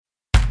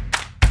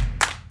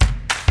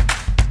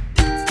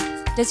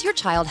Does your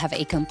child have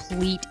a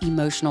complete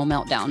emotional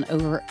meltdown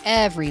over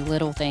every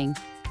little thing?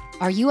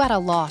 Are you at a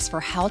loss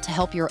for how to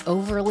help your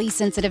overly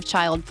sensitive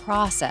child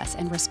process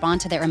and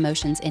respond to their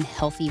emotions in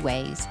healthy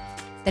ways?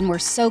 Then we're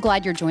so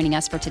glad you're joining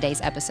us for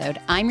today's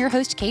episode. I'm your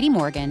host, Katie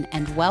Morgan,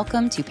 and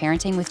welcome to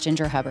Parenting with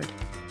Ginger Hubbard.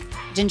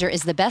 Ginger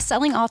is the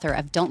best-selling author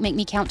of Don't Make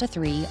Me Count to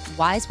 3,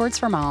 Wise Words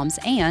for Moms,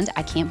 and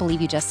I Can't Believe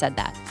You Just Said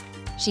That.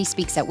 She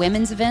speaks at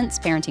women's events,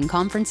 parenting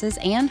conferences,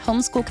 and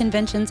homeschool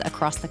conventions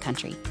across the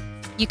country.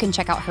 You can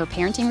check out her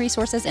parenting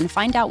resources and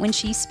find out when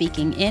she's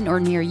speaking in or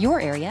near your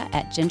area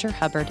at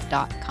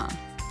gingerhubbard.com.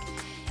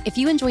 If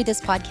you enjoy this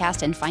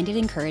podcast and find it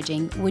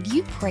encouraging, would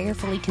you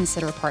prayerfully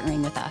consider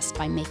partnering with us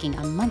by making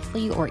a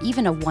monthly or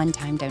even a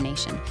one-time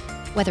donation?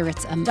 Whether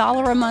it's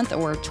 $1 a month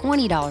or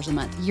 $20 a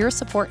month, your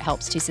support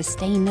helps to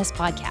sustain this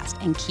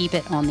podcast and keep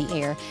it on the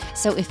air.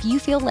 So if you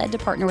feel led to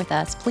partner with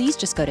us, please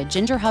just go to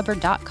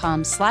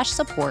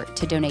gingerhubbard.com/support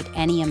to donate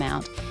any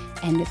amount.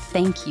 And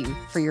thank you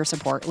for your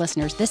support,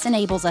 listeners. This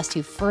enables us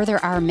to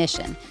further our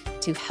mission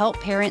to help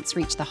parents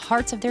reach the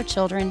hearts of their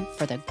children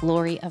for the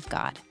glory of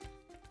God.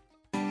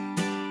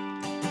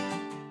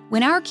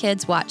 When our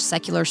kids watch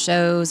secular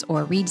shows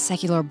or read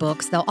secular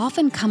books, they'll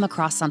often come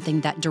across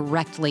something that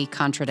directly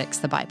contradicts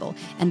the Bible.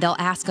 And they'll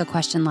ask a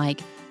question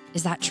like,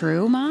 "Is that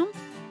true, Mom?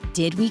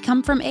 Did we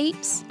come from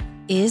apes?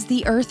 Is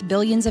the earth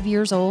billions of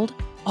years old?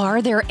 Are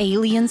there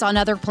aliens on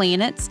other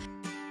planets?"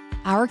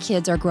 Our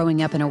kids are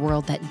growing up in a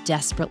world that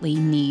desperately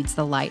needs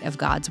the light of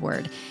God's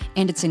Word.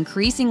 And it's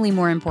increasingly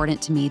more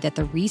important to me that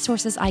the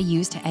resources I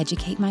use to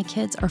educate my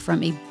kids are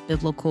from a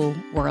biblical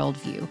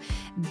worldview.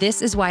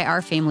 This is why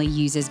our family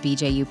uses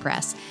BJU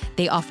Press.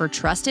 They offer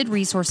trusted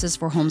resources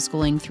for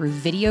homeschooling through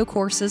video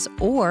courses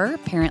or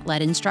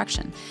parent-led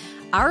instruction.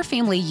 Our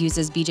family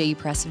uses BJU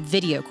Press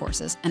video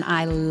courses, and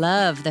I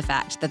love the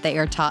fact that they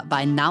are taught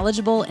by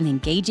knowledgeable and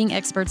engaging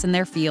experts in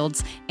their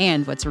fields.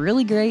 And what's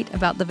really great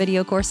about the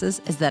video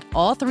courses is that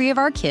all three of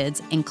our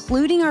kids,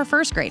 including our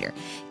first grader,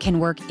 can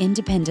work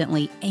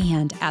independently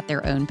and at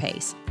their own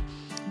pace.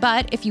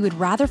 But if you would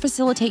rather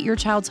facilitate your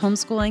child's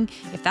homeschooling,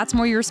 if that's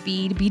more your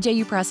speed,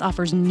 BJU Press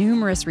offers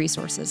numerous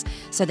resources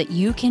so that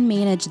you can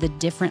manage the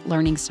different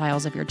learning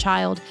styles of your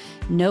child,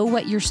 know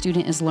what your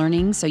student is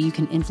learning so you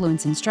can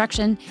influence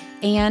instruction,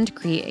 and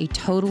create a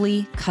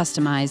totally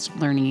customized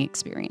learning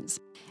experience.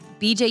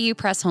 BJU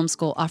Press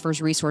Homeschool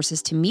offers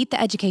resources to meet the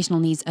educational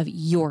needs of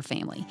your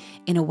family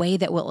in a way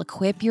that will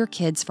equip your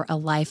kids for a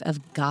life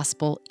of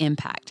gospel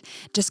impact.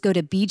 Just go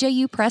to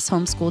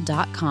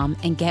bjupresshomeschool.com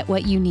and get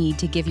what you need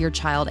to give your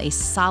child a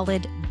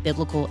solid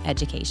biblical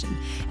education.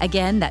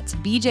 Again, that's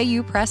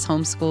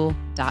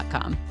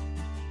bjupresshomeschool.com.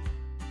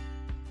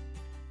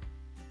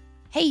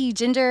 Hey,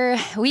 Ginger,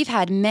 we've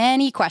had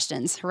many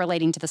questions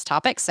relating to this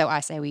topic, so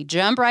I say we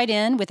jump right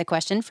in with a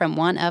question from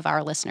one of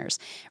our listeners.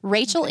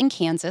 Rachel in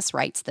Kansas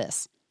writes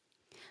this: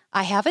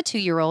 I have a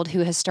 2-year-old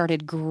who has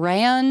started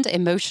grand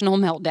emotional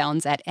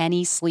meltdowns at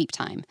any sleep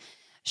time.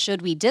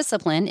 Should we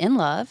discipline in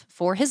love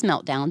for his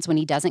meltdowns when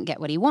he doesn't get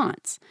what he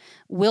wants?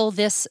 Will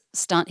this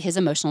stunt his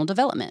emotional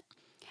development?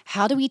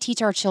 How do we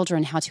teach our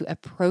children how to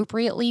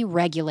appropriately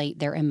regulate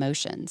their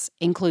emotions,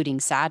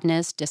 including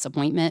sadness,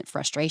 disappointment,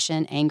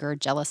 frustration, anger,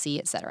 jealousy,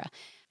 etc.?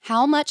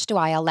 How much do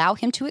I allow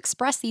him to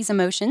express these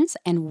emotions,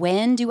 and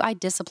when do I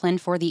discipline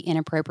for the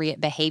inappropriate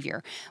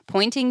behavior?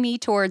 Pointing me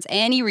towards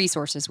any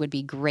resources would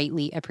be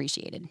greatly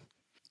appreciated.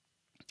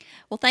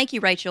 Well, thank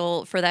you,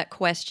 Rachel, for that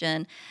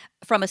question.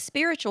 From a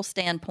spiritual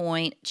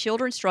standpoint,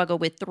 children struggle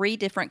with 3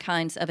 different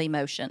kinds of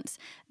emotions.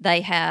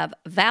 They have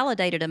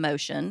validated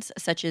emotions,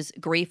 such as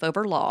grief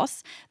over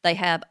loss. They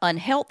have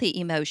unhealthy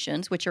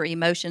emotions, which are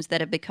emotions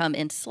that have become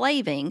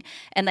enslaving.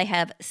 And they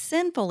have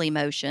sinful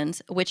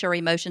emotions, which are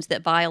emotions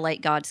that violate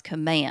God's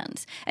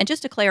commands. And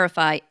just to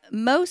clarify,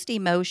 most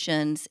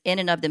emotions in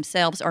and of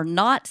themselves are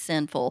not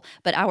sinful,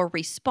 but our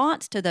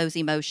response to those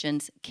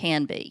emotions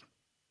can be.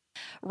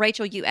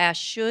 Rachel, you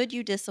asked, should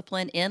you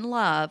discipline in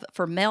love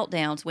for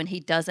meltdowns when he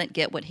doesn't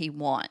get what he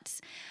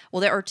wants? Well,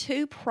 there are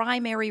 2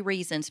 primary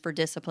reasons for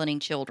disciplining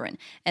children,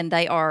 and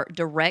they are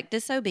direct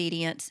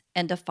disobedience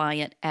and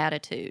defiant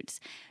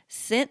attitudes.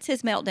 Since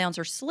his meltdowns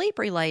are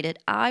sleep-related,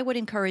 I would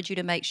encourage you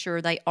to make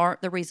sure they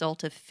aren't the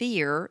result of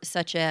fear,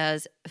 such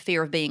as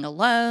fear of being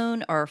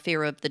alone or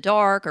fear of the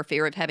dark or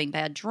fear of having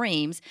bad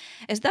dreams,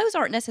 as those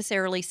aren't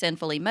necessarily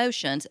sinful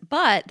emotions,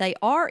 but they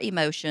are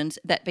emotions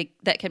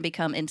that can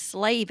become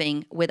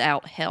enslaving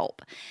without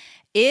help.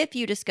 If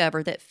you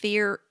discover that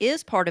fear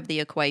is part of the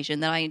equation,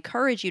 then I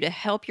encourage you to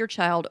help your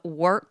child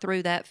work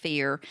through that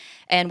fear.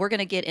 And we're going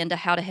to get into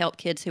how to help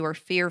kids who are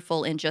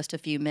fearful in just a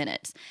few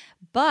minutes.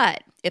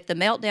 But if the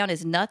meltdown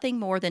is nothing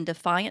more than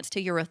defiance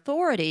to your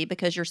authority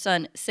because your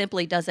son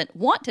simply doesn't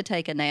want to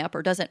take a nap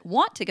or doesn't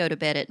want to go to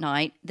bed at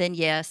night, then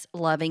yes,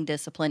 loving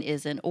discipline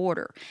is in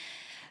order.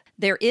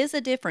 There is a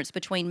difference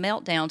between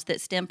meltdowns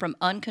that stem from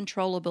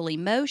uncontrollable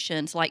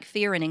emotions like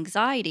fear and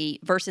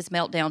anxiety versus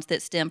meltdowns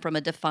that stem from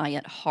a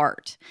defiant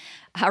heart.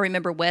 I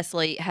remember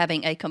Wesley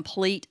having a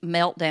complete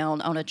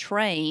meltdown on a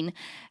train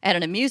at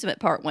an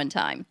amusement park one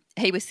time.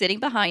 He was sitting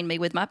behind me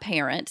with my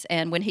parents,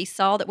 and when he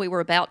saw that we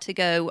were about to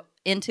go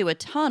into a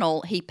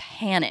tunnel, he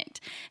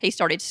panicked. He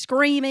started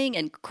screaming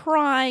and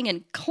crying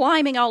and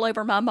climbing all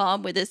over my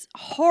mom with this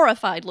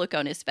horrified look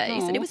on his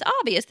face. And it was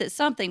obvious that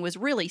something was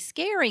really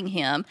scaring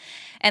him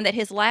and that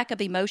his lack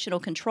of emotional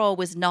control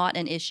was not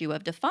an issue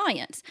of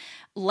defiance.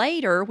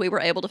 Later, we were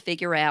able to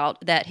figure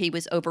out that he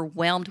was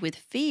overwhelmed with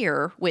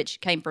fear,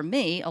 which came from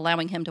me,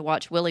 allowing him to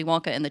watch Willy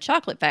Wonka and the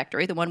Chocolate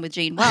Factory, the one with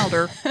Gene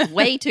Wilder,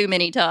 way too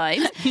many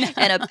times.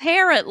 And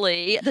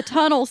apparently, the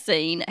tunnel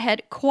scene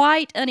had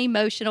quite an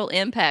emotional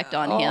impact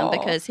on him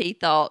because he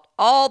thought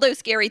all those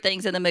scary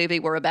things in the movie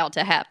were about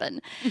to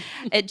happen.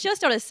 And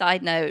just on a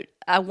side note,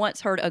 I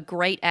once heard a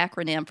great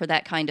acronym for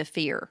that kind of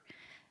fear.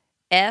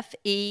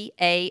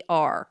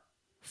 FEAR,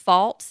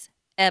 false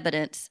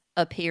evidence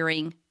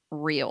appearing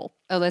real.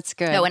 Oh, that's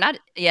good. Oh, and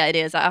it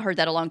is. I heard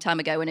that a long time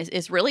ago, and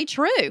it's really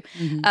true.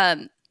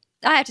 Mm-hmm.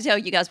 I have to tell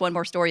you guys one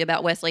more story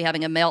about Wesley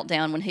having a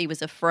meltdown when he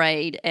was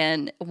afraid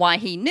and why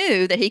he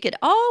knew that he could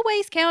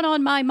always count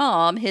on my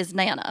mom, his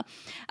Nana.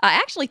 I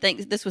actually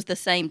think this was the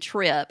same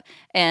trip,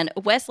 and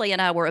Wesley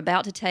and I were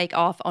about to take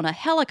off on a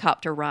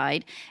helicopter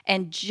ride,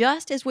 and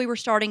just as we were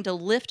starting to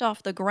lift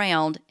off the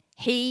ground,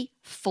 he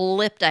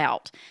flipped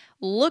out,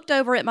 looked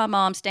over at my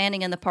mom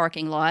standing in the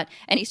parking lot,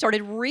 and he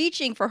started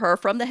reaching for her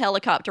from the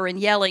helicopter and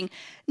yelling,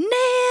 "Nana!"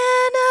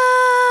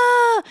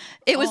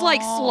 It was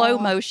like slow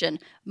motion.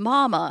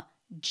 Mama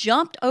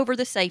jumped over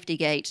the safety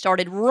gate,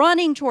 started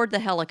running toward the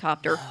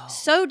helicopter.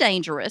 So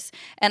dangerous.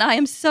 And I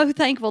am so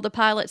thankful the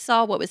pilot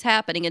saw what was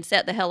happening and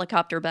set the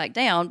helicopter back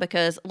down,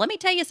 because let me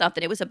tell you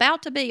something, it was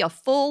about to be a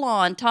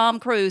full-on Tom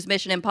Cruise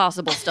Mission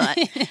Impossible stunt.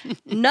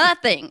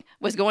 Nothing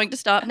was going to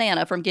stop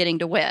Nana from getting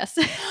to Wes.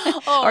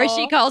 Or as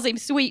she calls him,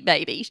 Sweet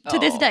Baby. To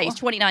this day, he's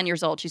 29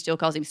 years old. She still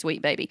calls him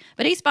Sweet Baby.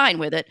 But he's fine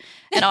with it.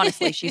 And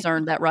honestly, she's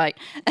earned that right.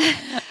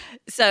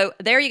 So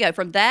there you go.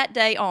 From that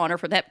day on, or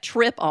from that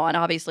trip on,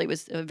 obviously it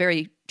was a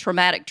very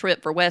traumatic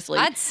trip for Wesley.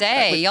 I'd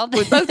say.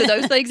 With both of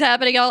those things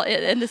happening all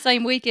in the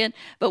same weekend.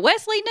 But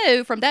Wesley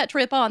knew from that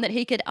trip on that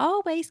he could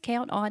always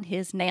count on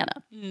his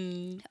Nana.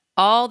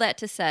 All that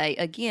to say,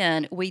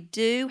 again, we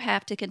do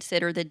have to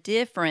consider the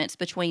difference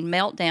between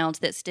meltdowns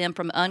that stem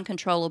from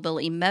uncontrollable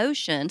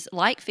emotions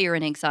like fear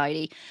and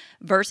anxiety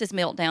versus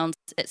meltdowns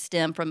that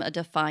stem from a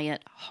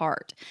defiant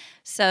heart.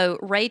 So,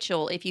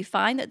 Rachel, if you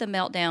find that the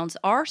meltdowns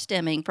are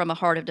stemming from a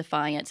heart of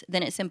defiance,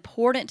 then it's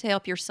important to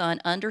help your son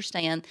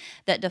understand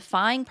that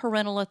defying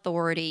parental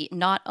authority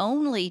not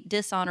only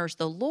dishonors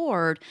the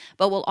Lord,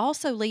 but will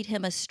also lead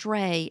him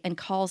astray and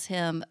cause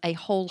him a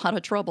whole lot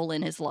of trouble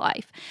in his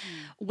life.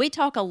 We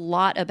talk a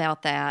lot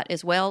about that,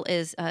 as well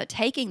as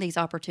taking these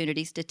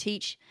opportunities to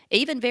teach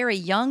even very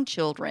young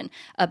children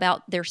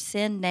about their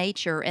sin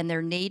nature and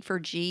their need for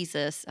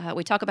Jesus.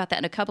 We talk about that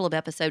in a couple of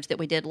episodes that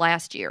we did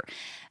last year.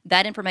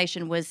 That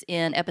information was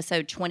in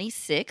episode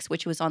 26,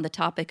 which was on the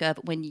topic of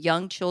when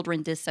young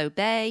children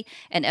disobey,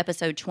 and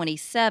episode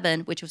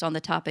 27, which was on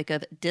the topic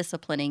of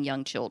disciplining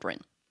young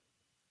children.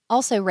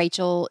 Also,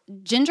 Rachel,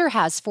 Ginger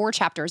has 4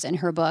 chapters in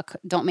her book,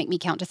 Don't Make Me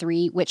Count to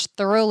 3, which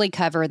thoroughly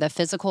cover the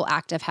physical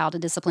act of how to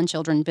discipline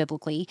children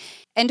biblically.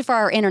 And for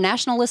our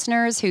international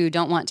listeners who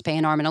don't want to pay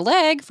an arm and a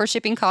leg for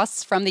shipping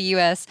costs from the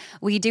U.S.,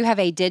 we do have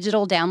a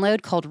digital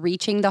download called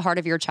Reaching the Heart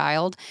of Your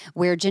Child,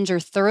 where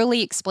Ginger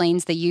thoroughly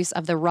explains the use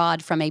of the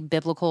rod from a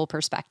biblical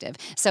perspective.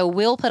 So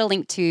we'll put a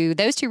link to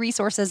those 2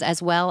 resources,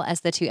 as well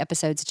as the 2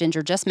 episodes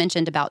Ginger just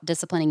mentioned about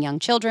disciplining young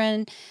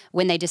children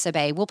when they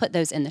disobey. We'll put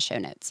those in the show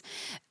notes.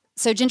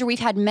 So, Ginger, we've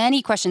had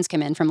many questions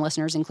come in from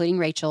listeners, including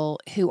Rachel,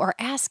 who are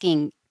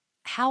asking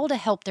how to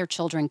help their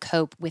children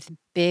cope with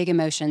big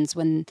emotions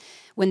when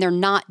they're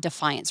not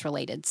defiance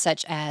related,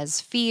 such as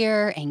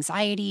fear,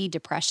 anxiety,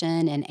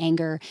 depression, and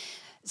anger.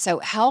 So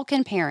how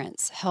can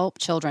parents help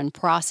children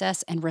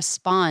process and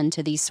respond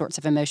to these sorts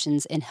of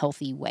emotions in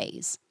healthy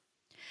ways?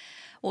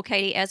 Well,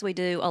 Katie, as we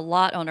do a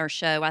lot on our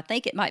show, I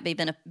think it might be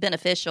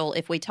beneficial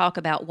if we talk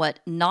about what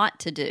not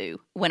to do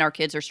when our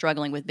kids are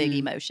struggling with big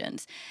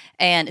emotions.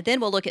 And then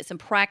we'll look at some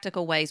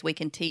practical ways we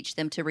can teach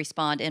them to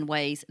respond in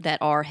ways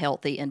that are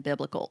healthy and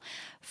biblical.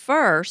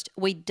 First,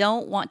 we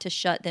don't want to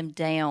shut them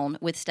down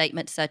with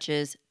statements such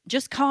as,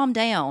 just calm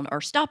down or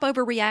stop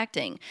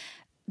overreacting.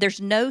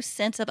 There's no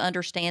sense of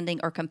understanding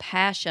or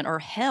compassion or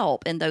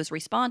help in those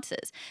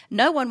responses.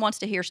 No one wants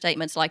to hear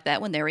statements like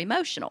that when they're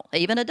emotional,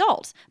 even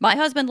adults. My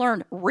husband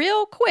learned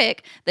real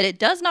quick that it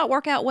does not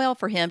work out well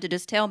for him to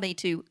just tell me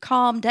to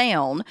calm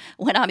down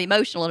when I'm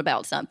emotional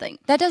about something.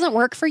 That doesn't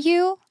work for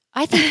you?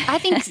 I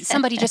think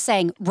somebody just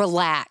saying,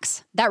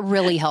 relax, that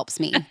really helps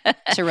me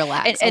to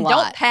relax and a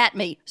lot. Don't pat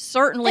me.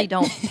 Certainly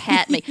don't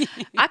pat me.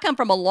 I come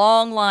from a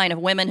long line of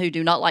women who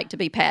do not like to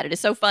be patted. It's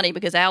so funny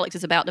because Alex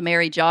is about to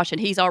marry Josh, and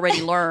he's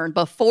already learned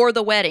before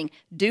the wedding,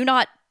 do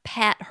not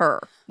pat her.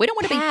 We don't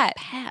want to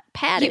be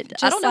patted.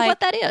 I don't know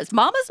what that is.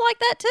 Mama's like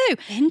that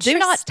too. Do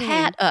not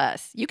pat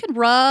us. You can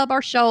rub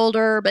our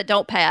shoulder, but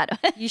don't pat.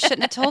 You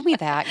shouldn't have told me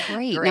that.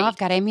 Great. Now I've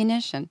got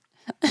ammunition.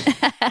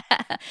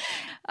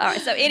 All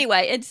right. So,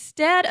 anyway,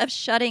 instead of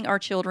shutting our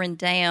children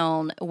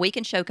down, we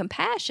can show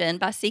compassion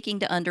by seeking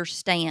to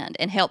understand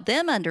and help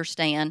them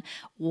understand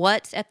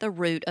what's at the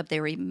root of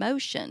their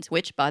emotions,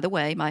 which, by the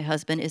way, my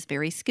husband is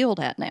very skilled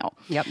at now.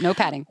 Yep, no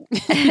padding.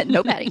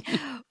 No padding.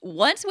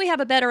 Once we have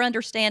a better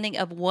understanding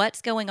of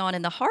what's going on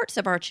in the hearts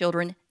of our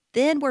children,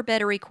 then we're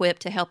better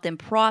equipped to help them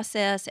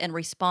process and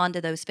respond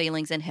to those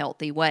feelings in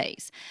healthy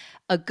ways.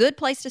 A good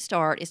place to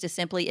start is to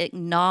simply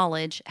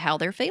acknowledge how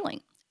they're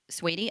feeling.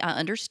 Sweetie, I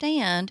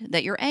understand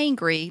that you're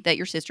angry that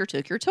your sister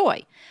took your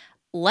toy.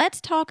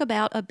 Let's talk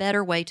about a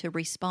better way to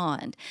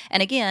respond.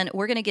 And again,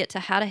 we're going to get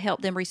to how to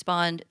help them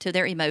respond to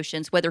their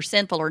emotions, whether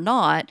sinful or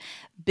not,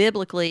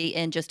 biblically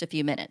in just a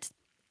few minutes.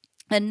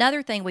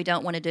 Another thing we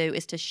don't want to do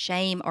is to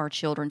shame our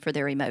children for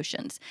their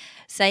emotions,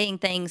 saying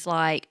things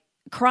like,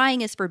 crying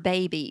is for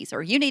babies,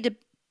 or you need to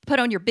put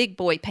on your big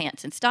boy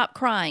pants and stop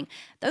crying.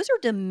 Those are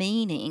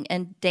demeaning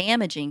and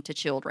damaging to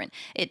children.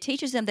 It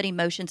teaches them that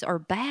emotions are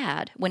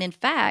bad, when in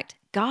fact,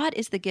 God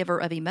is the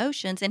giver of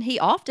emotions and he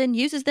often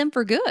uses them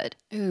for good.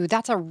 Ooh,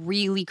 that's a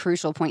really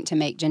crucial point to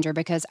make, Ginger,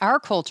 because our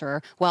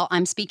culture, well,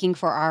 I'm speaking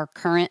for our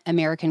current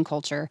American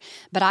culture,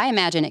 but I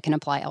imagine it can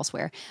apply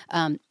elsewhere.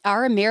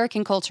 Our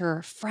American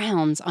culture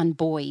frowns on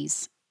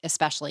boys,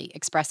 especially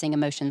expressing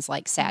emotions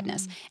like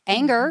sadness.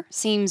 Anger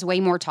seems way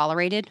more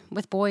tolerated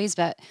with boys,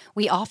 but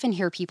we often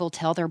hear people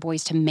tell their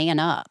boys to man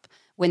up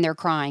when they're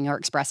crying or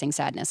expressing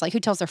sadness. Like, who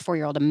tells their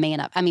 4-year-old to man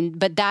up? I mean,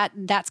 but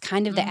that's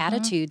kind of the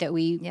attitude that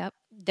we Yep.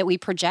 that we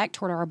project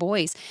toward our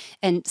boys.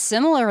 And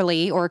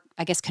similarly, or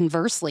I guess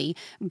conversely,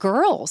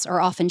 girls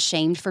are often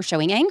shamed for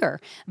showing anger,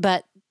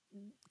 but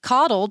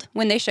coddled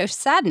when they show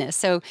sadness.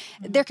 So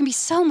there can be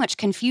so much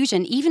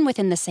confusion, even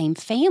within the same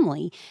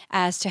family,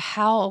 as to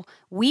how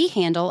we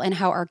handle and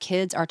how our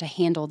kids are to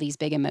handle these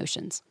big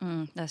emotions.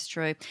 That's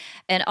true.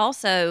 And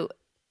also,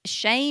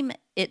 shame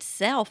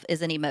itself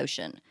is an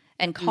emotion.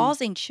 And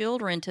causing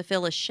children to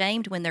feel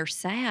ashamed when they're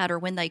sad or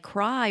when they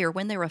cry or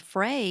when they're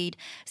afraid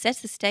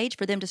sets the stage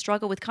for them to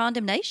struggle with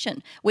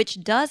condemnation,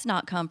 which does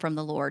not come from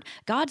the Lord.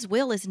 God's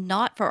will is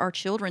not for our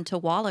children to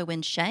wallow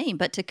in shame,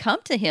 but to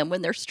come to him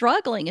when they're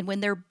struggling and when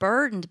they're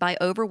burdened by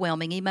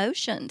overwhelming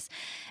emotions.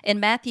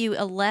 In Matthew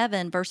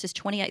 11, verses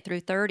 28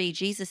 through 30,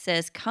 Jesus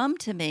says, "Come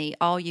to me,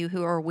 all you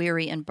who are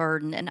weary and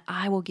burdened, and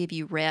I will give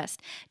you rest.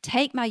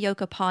 Take my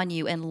yoke upon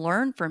you and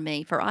learn from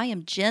me, for I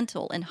am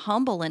gentle and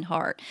humble in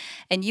heart,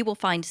 and you will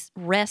find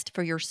rest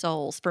for your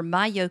souls, for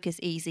my yoke is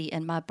easy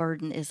and my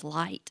burden is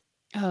light."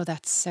 Oh,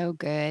 that's so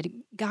good.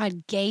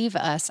 God gave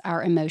us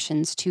our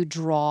emotions to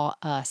draw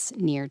us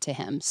near to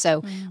him.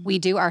 So we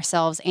do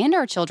ourselves and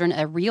our children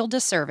a real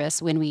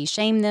disservice when we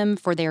shame them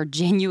for their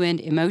genuine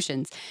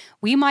emotions.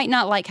 We might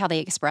not like how they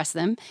express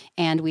them,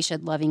 and we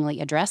should lovingly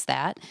address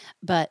that,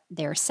 but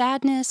their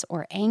sadness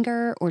or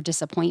anger or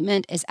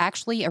disappointment is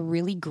actually a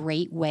really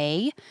great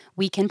way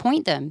we can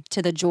point them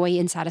to the joy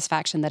and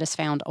satisfaction that is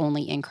found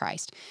only in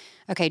Christ.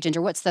 Okay,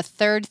 Ginger, what's the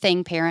third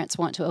thing parents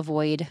want to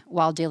avoid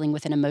while dealing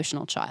with an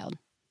emotional child?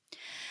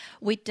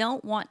 We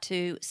don't want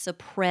to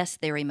suppress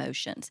their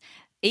emotions.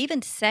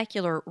 Even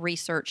secular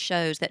research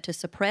shows that to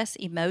suppress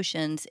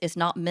emotions is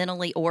not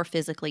mentally or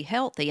physically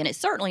healthy, and it's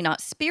certainly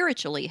not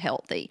spiritually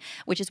healthy,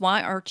 which is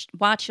why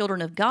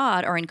children of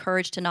God are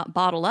encouraged to not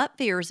bottle up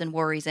fears and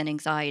worries and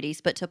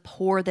anxieties, but to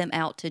pour them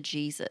out to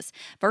Jesus.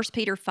 1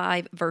 Peter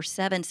 5, verse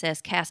 7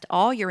 says, "Cast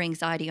all your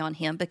anxiety on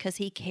him because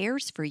he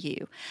cares for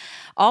you."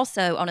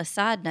 Also, on a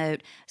side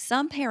note,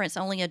 some parents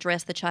only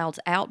address the child's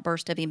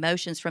outburst of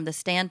emotions from the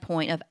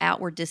standpoint of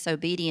outward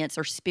disobedience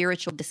or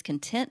spiritual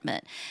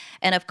discontentment.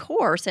 And of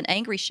course, an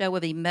angry show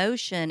of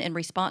emotion in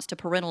response to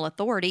parental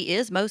authority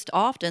is most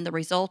often the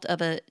result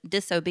of a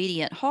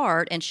disobedient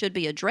heart and should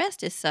be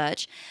addressed as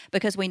such,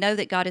 because we know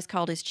that God has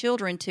called his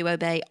children to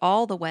obey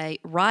all the way,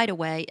 right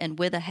away, and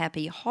with a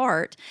happy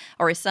heart,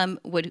 or as some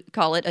would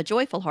call it, a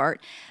joyful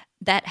heart.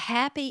 That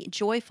happy,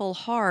 joyful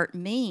heart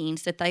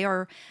means that they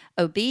are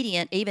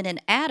obedient even in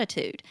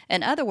attitude.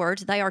 In other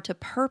words, they are to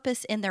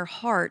purpose in their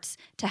hearts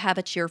to have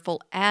a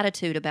cheerful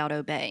attitude about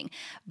obeying.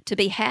 To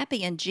be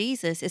happy in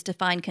Jesus is to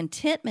find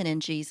contentment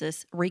in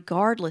Jesus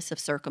regardless of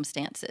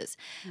circumstances.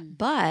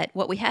 But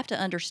what we have to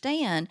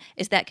understand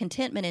is that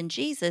contentment in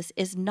Jesus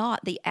is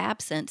not the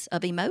absence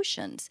of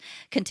emotions.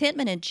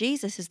 Contentment in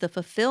Jesus is the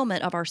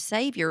fulfillment of our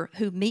Savior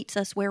who meets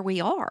us where we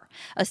are,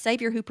 a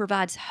Savior who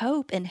provides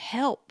hope and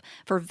help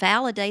for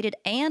validated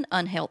and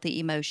unhealthy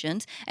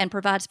emotions and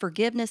provides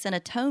forgiveness and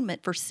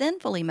atonement for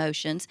sinful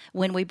emotions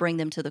when we bring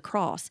them to the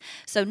cross.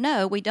 So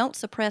no, we don't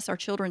suppress our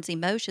children's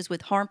emotions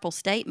with harmful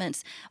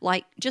statements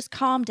like, just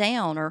calm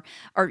down, or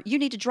you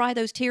need to dry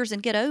those tears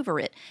and get over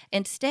it.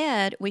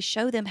 Instead, we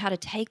show them how to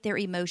take their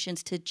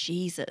emotions to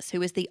Jesus,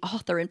 who is the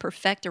author and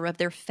perfecter of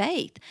their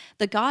faith,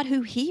 the God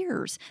who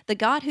hears, the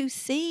God who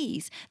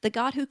sees, the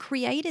God who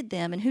created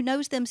them and who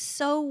knows them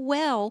so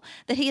well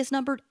that he has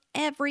numbered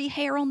every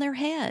hair on their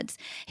heads.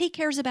 He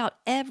cares about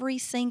every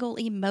single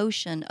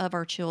emotion of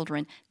our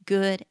children,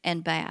 good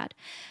and bad.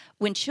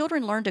 When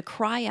children learn to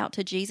cry out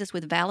to Jesus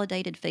with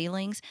validated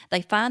feelings,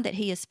 they find that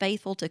he is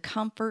faithful to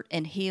comfort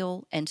and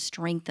heal and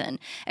strengthen.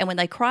 And when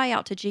they cry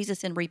out to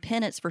Jesus in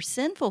repentance for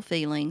sinful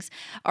feelings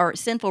or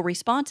sinful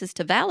responses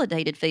to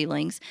validated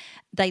feelings,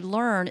 they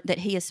learn that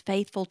he is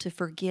faithful to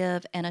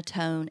forgive and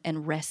atone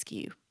and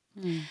rescue.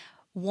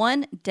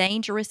 One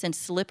dangerous and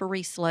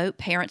slippery slope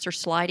parents are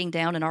sliding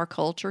down in our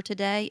culture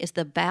today is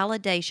the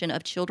validation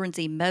of children's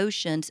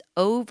emotions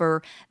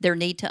over their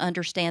need to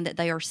understand that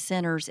they are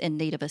sinners in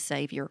need of a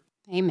Savior.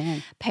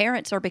 Amen.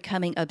 Parents are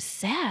becoming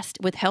obsessed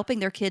with helping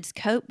their kids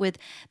cope with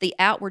the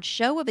outward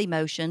show of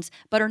emotions,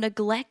 but are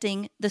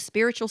neglecting the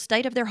spiritual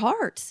state of their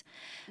hearts.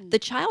 The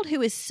child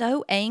who is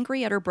so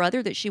angry at her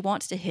brother that she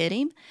wants to hit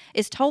him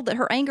is told that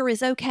her anger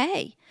is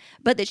okay,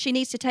 but that she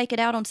needs to take it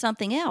out on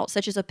something else,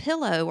 such as a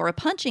pillow or a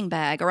punching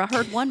bag. Or I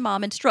heard one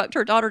mom instruct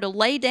her daughter to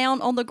lay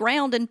down on the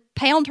ground and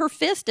pound her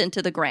fist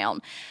into the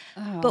ground.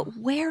 But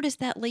where does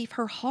that leave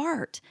her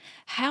heart?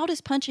 How does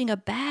punching a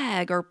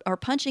bag or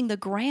punching the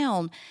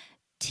ground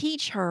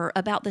teach her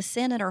about the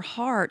sin in her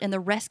heart and the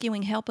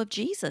rescuing help of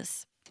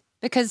Jesus?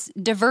 Because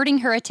diverting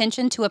her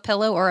attention to a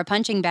pillow or a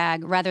punching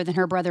bag rather than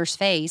her brother's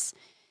face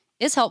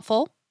is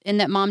helpful in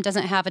that mom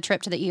doesn't have a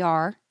trip to the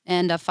ER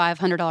and a $500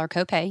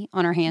 copay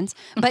on her hands.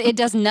 But it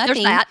does nothing.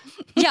 There's that.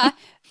 Yeah,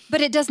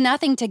 but it does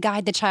nothing to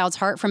guide the child's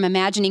heart from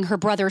imagining her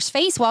brother's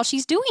face while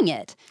she's doing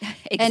it.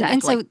 Exactly.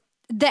 And so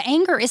the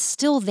anger is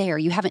still there.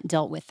 You haven't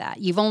dealt with that.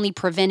 You've only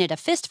prevented a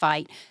fist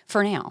fight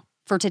for now,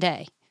 for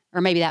today,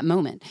 or maybe that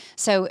moment.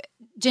 So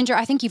Ginger,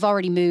 I think you've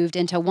already moved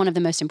into one of the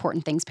most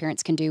important things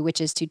parents can do, which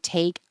is to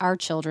take our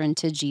children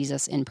to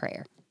Jesus in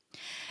prayer.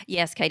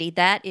 Yes, Katie,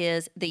 that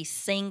is the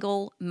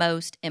single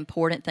most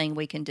important thing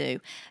we can do.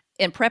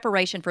 In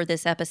preparation for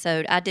this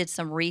episode, I did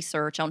some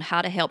research on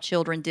how to help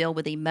children deal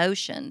with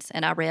emotions,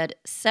 and I read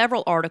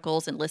several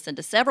articles and listened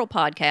to several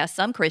podcasts,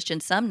 some Christian,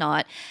 some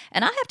not.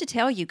 And I have to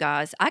tell you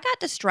guys, I got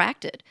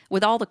distracted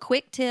with all the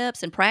quick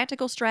tips and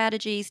practical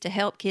strategies to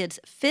help kids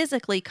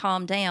physically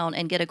calm down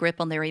and get a grip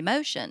on their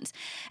emotions.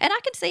 And I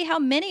can see how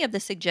many of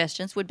the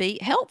suggestions would be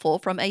helpful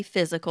from a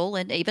physical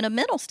and even a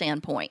mental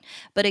standpoint.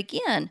 But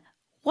again,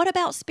 what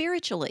about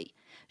spiritually?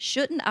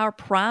 Shouldn't our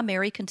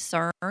primary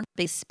concern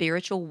be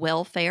spiritual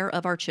welfare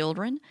of our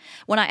children?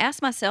 When I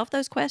asked myself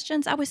those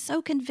questions, I was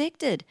so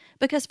convicted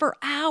because for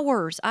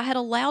hours I had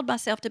allowed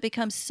myself to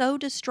become so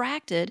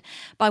distracted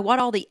by what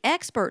all the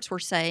experts were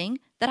saying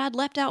that I'd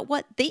left out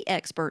what the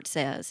expert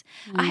says.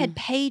 I had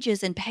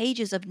pages and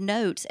pages of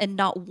notes and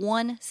not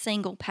one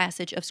single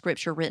passage of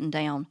scripture written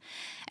down.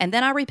 And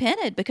then I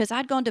repented because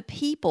I'd gone to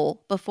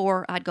people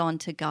before I'd gone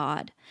to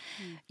God.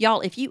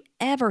 Y'all, if you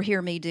ever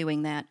hear me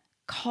doing that,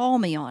 call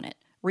me on it.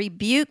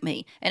 Rebuke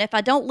me. And if I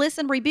don't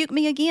listen, rebuke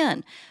me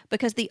again.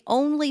 Because the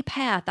only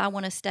path I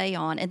want to stay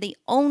on and the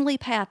only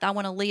path I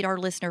want to lead our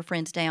listener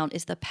friends down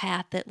is the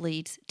path that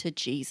leads to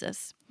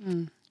Jesus.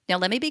 Now,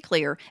 let me be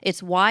clear.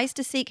 It's wise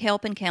to seek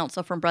help and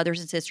counsel from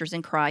brothers and sisters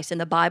in Christ, and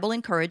the Bible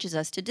encourages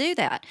us to do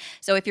that.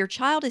 So if your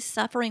child is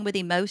suffering with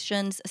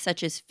emotions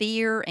such as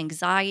fear,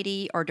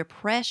 anxiety, or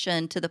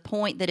depression to the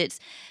point that it's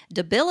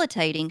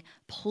debilitating,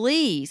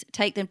 please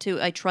take them to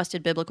a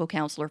trusted biblical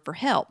counselor for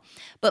help.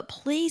 But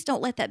please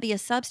don't let that be a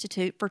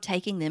substitute for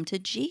taking them to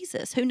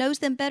Jesus, who knows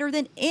them better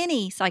than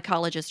any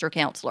psychologist or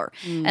counselor.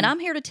 And I'm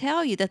here to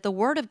tell you that the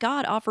Word of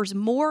God offers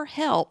more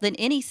help than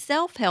any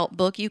self-help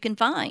book you can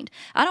find.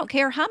 I don't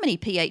care how many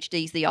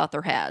PhDs the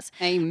author has.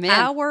 Amen.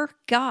 Our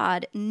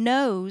God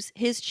knows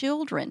his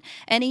children,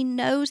 and he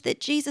knows that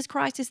Jesus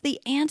Christ is the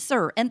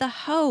answer and the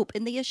hope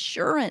and the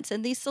assurance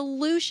and the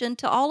solution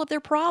to all of their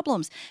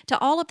problems, to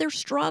all of their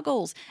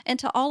struggles, and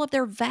to all of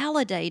their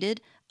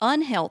validated,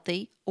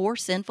 unhealthy, or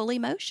sinful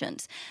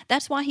emotions.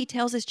 That's why he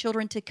tells his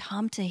children to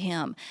come to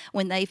him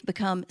when they've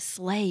become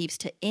slaves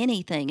to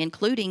anything,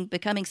 including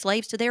becoming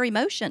slaves to their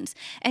emotions.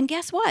 And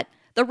guess what?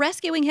 The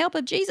rescuing help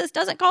of Jesus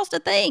doesn't cost a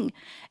thing.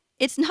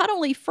 It's not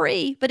only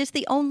free, but it's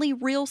the only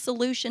real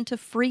solution to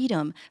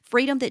freedom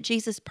that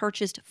Jesus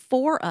purchased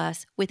for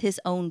us with his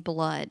own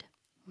blood.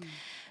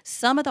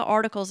 Some of the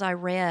articles I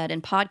read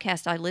and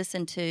podcasts I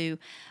listened to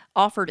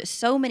offered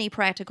so many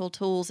practical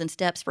tools and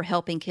steps for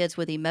helping kids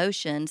with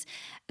emotions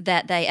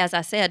that they, as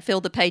I said,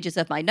 filled the pages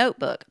of my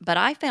notebook. But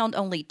I found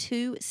only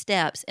 2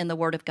 steps in the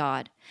Word of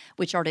God,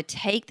 which are to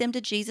take them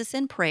to Jesus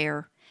in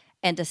prayer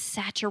and to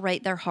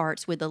saturate their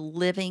hearts with the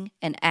living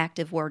and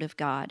active Word of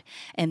God.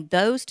 And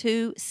those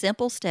 2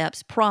 simple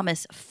steps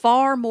promise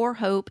far more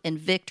hope and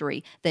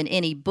victory than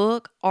any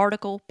book,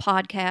 article,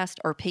 podcast,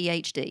 or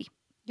PhD.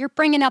 You're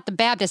bringing out the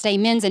Baptist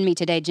amens in me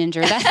today,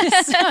 Ginger. That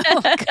is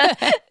so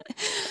good.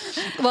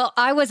 Well,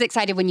 I was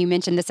excited when you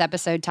mentioned this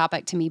episode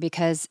topic to me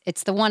because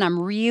it's the one I'm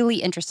really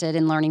interested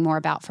in learning more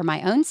about for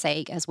my own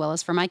sake as well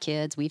as for my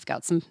kids. We've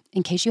got some,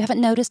 in case you haven't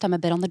noticed, I'm a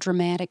bit on the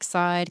dramatic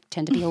side,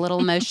 tend to be a little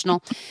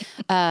emotional.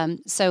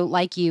 So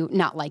like you,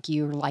 not like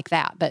you or like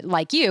that, but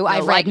like you,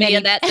 I've read many. Me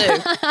in that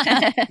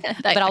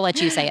too. But I'll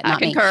let you say it,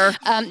 not I concur.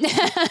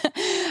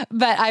 Me.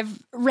 But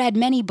I've read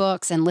many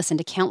books and listened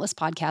to countless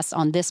podcasts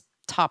on this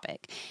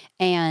topic.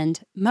 And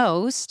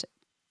most,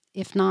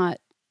 if not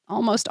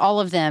almost all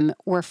of them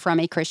were from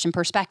a Christian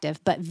perspective,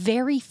 but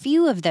very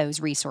few of those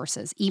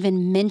resources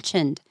even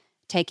mentioned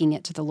taking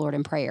it to the Lord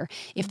in prayer.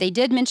 If they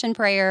did mention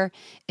prayer,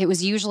 it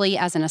was usually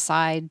as an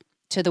aside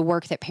to the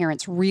work that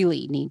parents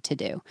really need to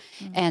do.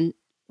 And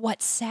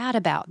what's sad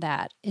about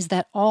that is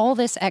that all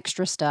this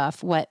extra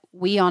stuff, what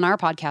we on our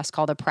podcast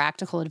call the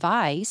practical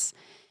advice,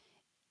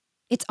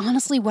 it's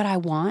honestly what I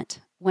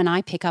want when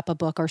I pick up a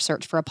book or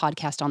search for a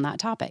podcast on that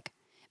topic,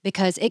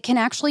 because it can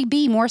actually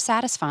be more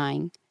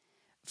satisfying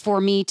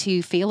for me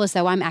to feel as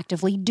though I'm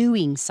actively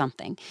doing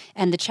something.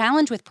 And the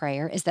challenge with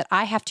prayer is that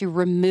I have to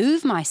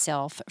remove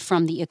myself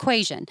from the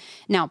equation.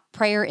 Now,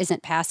 prayer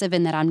isn't passive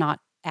in that I'm not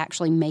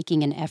actually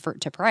making an effort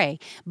to pray,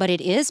 but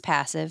it is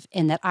passive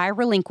in that I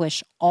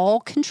relinquish all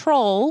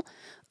control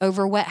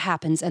over what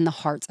happens in the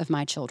hearts of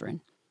my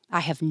children. I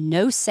have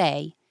no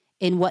say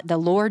in what the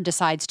Lord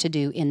decides to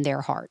do in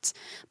their hearts.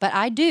 But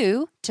I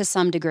do, to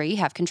some degree,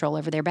 have control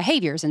over their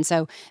behaviors. And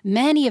so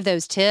many of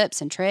those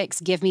tips and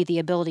tricks give me the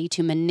ability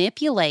to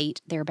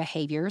manipulate their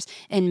behaviors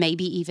and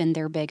maybe even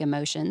their big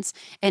emotions.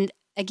 And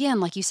again,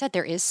 like you said,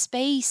 there is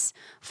space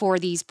for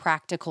these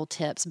practical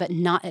tips, but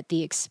not at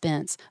the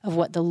expense of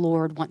what the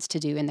Lord wants to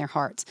do in their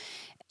hearts.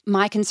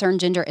 My concern,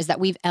 Ginger, is that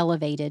we've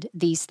elevated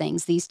these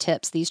things, these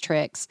tips, these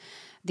tricks,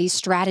 these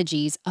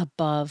strategies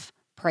above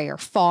prayer,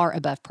 far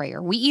above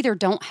prayer. We either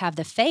don't have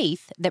the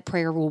faith that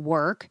prayer will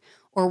work,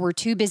 or we're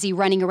too busy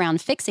running around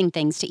fixing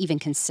things to even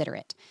consider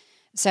it.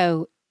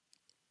 So,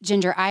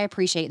 Ginger, I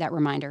appreciate that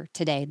reminder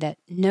today that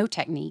no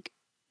technique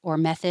or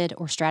method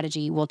or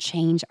strategy will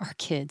change our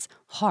kids'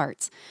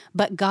 hearts,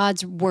 but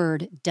God's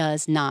word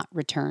does not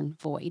return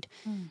void.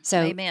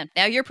 So, Amen.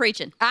 Now you're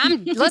preaching.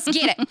 Let's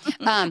get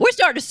it. We're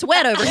starting to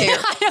sweat over here.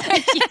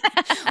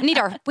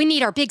 We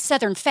need our big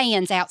Southern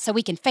fans out so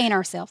we can fan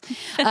ourselves.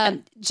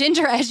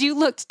 Ginger, as you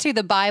looked to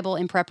the Bible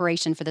in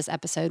preparation for this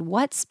episode,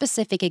 what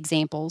specific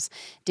examples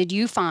did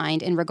you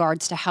find in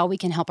regards to how we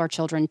can help our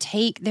children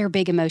take their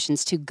big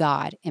emotions to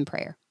God in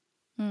prayer?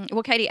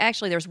 Well, Katie,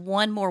 actually, there's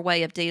one more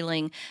way of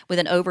dealing with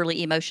an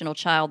overly emotional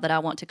child that I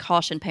want to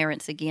caution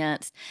parents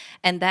against,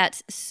 and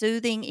that's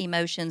soothing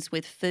emotions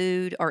with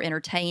food or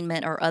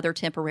entertainment or other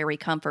temporary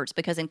comforts,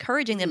 because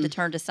encouraging them to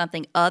turn to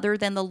something other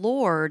than the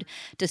Lord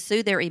to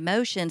soothe their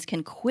emotions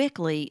can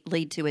quickly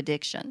lead to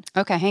addiction.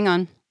 Okay, hang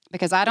on,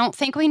 because I don't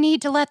think we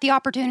need to let the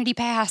opportunity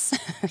pass.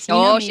 She's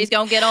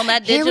going to get on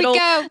that Here we digital,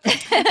 go.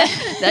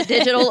 that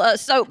digital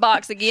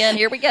soapbox again.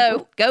 Here we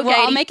go. Go, Well,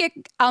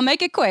 Katie. I'll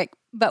make it quick.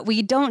 But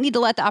we don't need to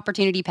let the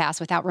opportunity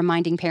pass without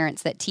reminding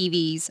parents that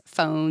TVs,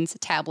 phones,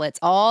 tablets,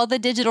 all the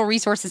digital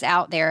resources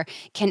out there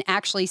can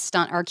actually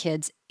stunt our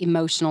kids'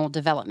 emotional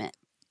development,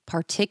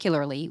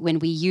 particularly when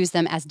we use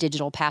them as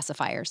digital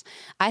pacifiers.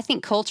 I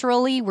think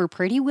culturally, we're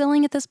pretty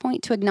willing at this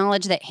point to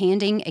acknowledge that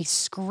handing a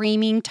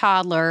screaming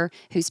toddler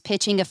who's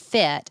pitching a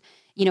fit,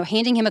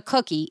 handing him a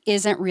cookie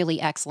isn't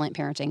really excellent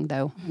parenting,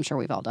 though I'm sure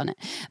we've all done it.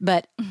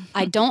 But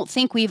I don't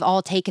think we've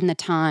all taken the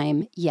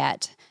time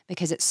yet,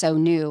 because it's so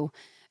new,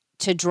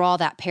 to draw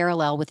that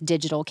parallel with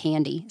digital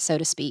candy, so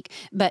to speak.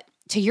 But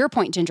to your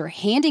point, Ginger,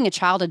 handing a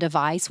child a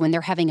device when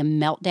they're having a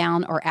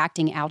meltdown or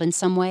acting out in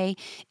some way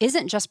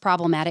isn't just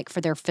problematic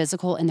for their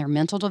physical and their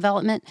mental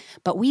development,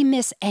 but we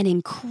miss an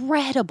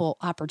incredible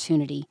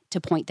opportunity to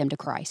point them to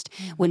Christ.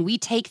 When we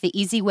take the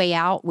easy way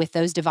out with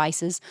those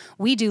devices,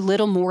 we do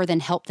little more than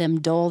help them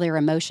dull their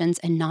emotions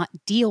and not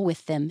deal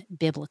with them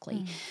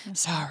biblically.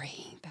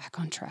 Sorry, back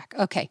on track.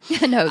 Okay.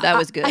 No, that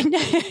was good.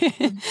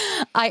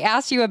 I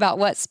asked you about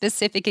what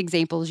specific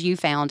examples you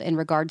found in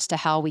regards to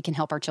how we can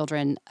help our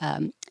children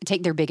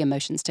take their big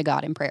emotions to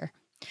God in prayer.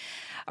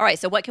 All right,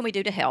 so what can we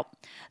do to help?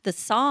 The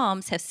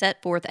Psalms have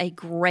set forth a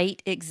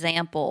great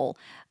example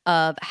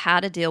of how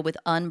to deal with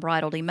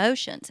unbridled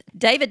emotions.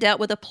 David dealt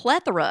with a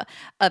plethora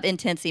of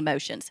intense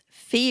emotions: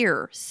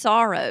 fear,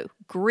 sorrow,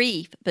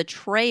 grief,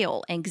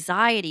 betrayal,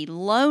 anxiety,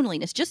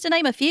 loneliness, just to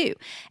name a few.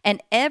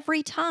 And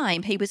every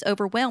time he was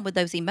overwhelmed with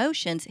those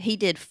emotions, he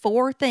did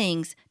 4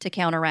 things to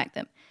counteract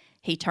them.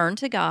 He turned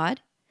to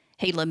God,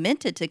 he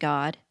lamented to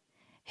God,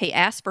 he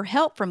asked for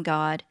help from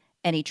God,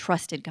 and he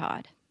trusted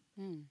God.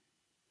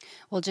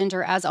 Well,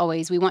 Ginger, as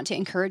always, we want to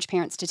encourage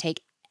parents to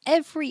take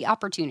every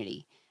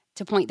opportunity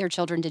to point their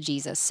children to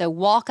Jesus. So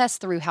walk us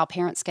through how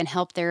parents can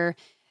help their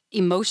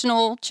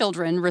emotional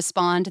children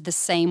respond the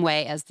same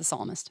way as the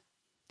psalmist.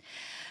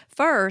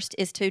 First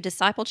is to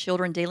disciple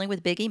children dealing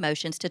with big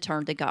emotions to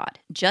turn to God,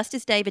 just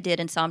as David did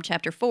in Psalm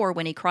chapter 4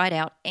 when he cried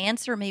out,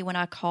 "Answer me when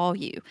I call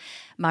you,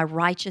 my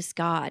righteous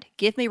God.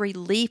 Give me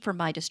relief from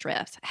my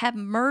distress. Have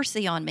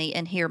mercy on me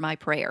and hear my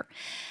prayer."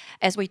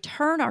 As we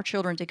turn our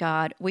children to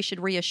God, we should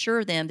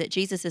reassure them that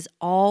Jesus is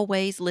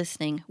always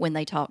listening when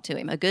they talk to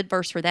him. A good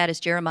verse for that is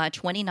Jeremiah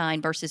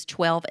 29, verses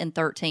 12 and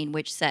 13,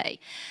 which say,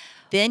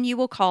 "Then you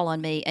will call on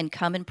me and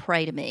come and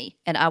pray to me,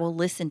 and I will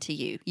listen to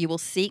you. You will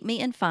seek me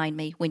and find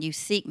me when you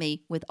seek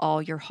me with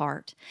all your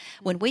heart."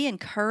 When we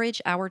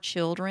encourage our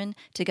children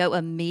to go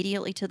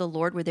immediately to the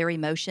Lord with their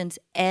emotions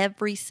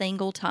every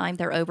single time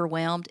they're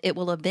overwhelmed, it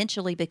will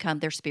eventually become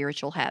their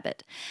spiritual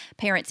habit.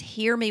 Parents,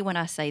 hear me when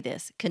I say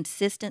this.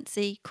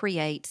 Consistency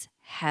creates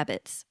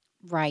habits.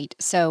 Right.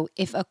 So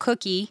if a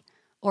cookie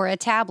or a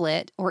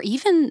tablet or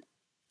even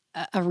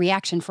a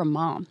reaction from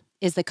mom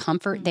is the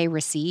comfort they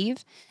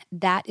receive,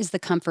 that is the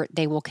comfort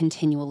they will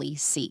continually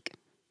seek.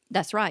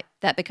 That's right.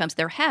 That becomes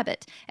their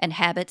habit, and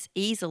habits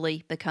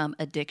easily become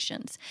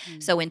addictions.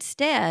 So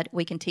instead,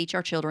 we can teach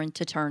our children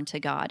to turn to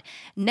God.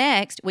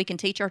 Next, we can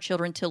teach our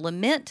children to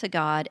lament to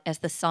God as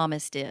the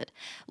psalmist did.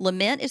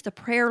 Lament is the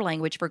prayer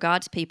language for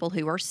God's people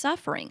who are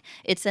suffering.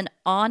 It's an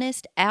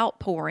honest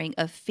outpouring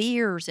of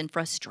fears and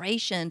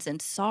frustrations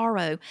and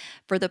sorrow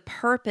for the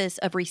purpose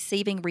of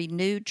receiving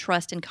renewed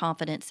trust and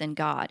confidence in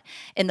God.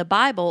 In the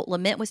Bible,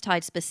 lament was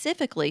tied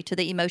specifically to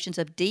the emotions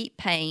of deep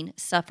pain,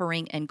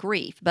 suffering, and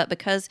grief. But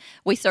because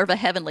we serve a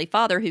heavenly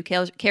Father who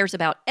cares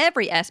about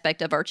every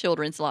aspect of our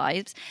children's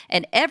lives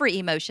and every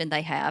emotion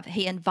they have,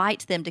 He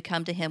invites them to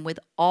come to Him with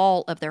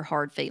all of their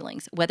hard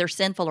feelings, whether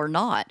sinful or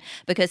not,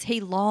 because He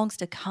longs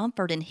to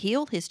comfort and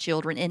heal His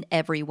children in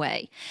every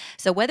way.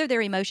 So whether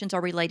their emotions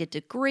are related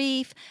to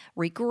grief,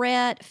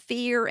 regret,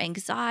 fear,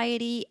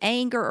 anxiety,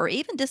 anger, or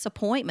even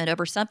disappointment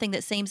over something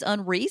that seems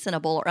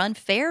unreasonable or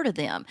unfair to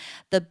them,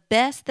 the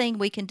best thing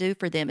we can do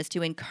for them is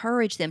to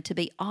encourage them to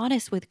be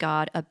honest with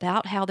God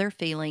about how they're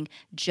feeling,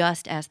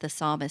 just as the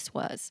psalmist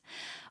was.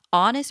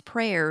 Honest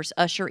prayers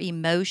usher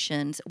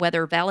emotions,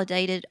 whether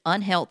validated,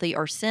 unhealthy,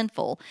 or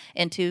sinful,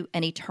 into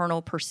an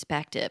eternal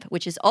perspective,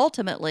 which is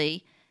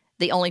ultimately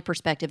the only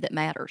perspective that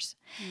matters.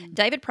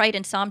 David prayed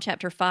in Psalm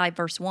chapter 5,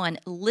 verse 1,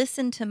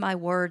 "Listen to my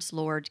words,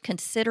 Lord.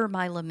 Consider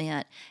my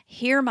lament.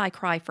 Hear my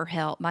cry for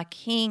help, my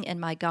King and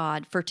my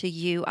God, for to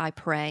you I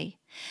pray."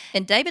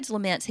 In David's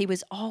laments, he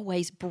was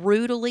always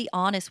brutally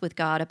honest with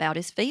God about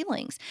his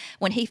feelings.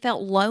 When he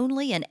felt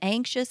lonely and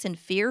anxious and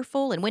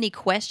fearful, and when he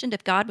questioned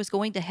if God was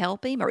going to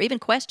help him, or even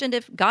questioned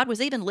if God was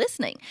even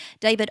listening,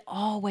 David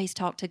always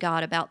talked to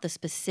God about the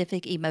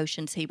specific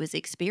emotions he was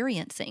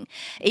experiencing.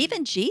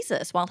 Even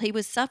Jesus, while he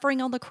was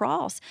suffering on the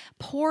cross,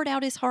 poured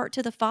out his heart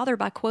to the Father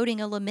by quoting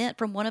a lament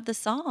from one of the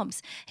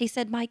Psalms. He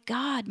said, my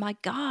God,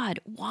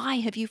 why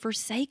have you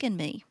forsaken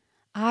me?"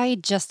 I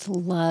just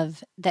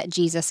love that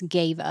Jesus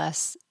gave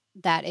us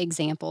that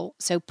example.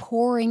 So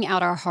pouring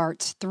out our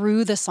hearts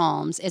through the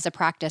Psalms is a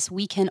practice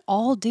we can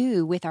all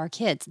do with our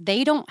kids.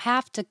 They don't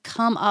have to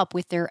come up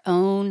with their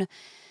own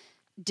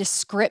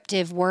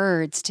descriptive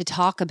words to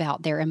talk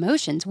about their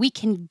emotions. We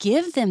can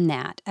give them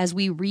that as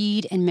we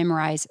read and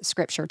memorize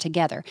scripture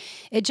together.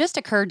 It just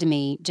occurred to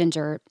me,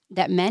 Ginger,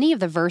 that many of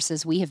the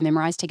verses we have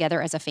memorized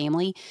together as a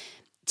family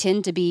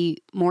tend to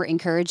be more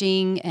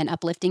encouraging and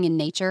uplifting in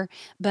nature,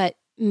 but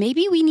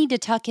maybe we need to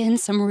tuck in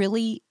some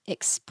really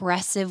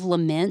expressive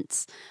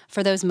laments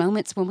for those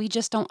moments when we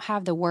just don't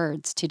have the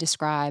words to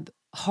describe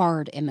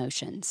hard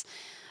emotions.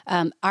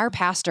 Our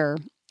pastor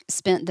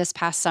spent this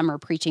past summer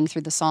preaching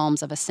through the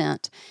Psalms of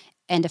Ascent.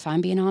 And if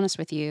I'm being honest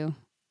with you,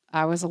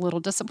 I was a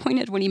little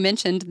disappointed when he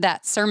mentioned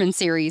that sermon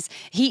series.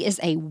 He is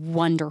a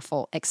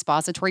wonderful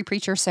expository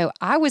preacher. So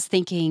I was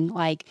thinking,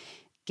 like,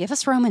 give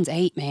us Romans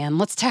 8, man.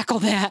 Let's tackle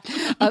that.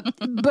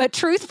 But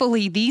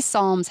truthfully, these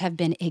Psalms have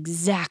been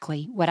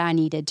exactly what I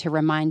needed to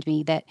remind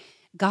me that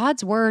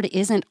God's word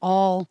isn't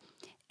all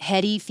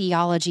heady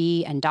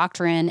theology and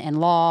doctrine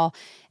and law.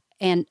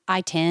 And I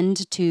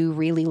tend to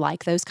really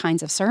like those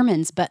kinds of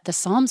sermons, but the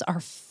Psalms are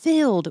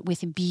filled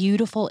with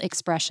beautiful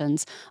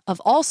expressions of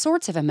all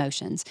sorts of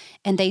emotions.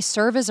 And they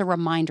serve as a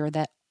reminder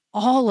that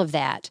all of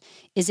that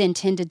is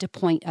intended to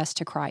point us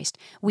to Christ.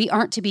 We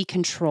aren't to be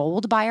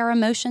controlled by our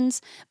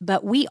emotions,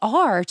 but we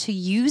are to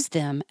use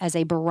them as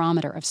a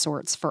barometer of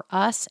sorts for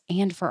us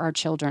and for our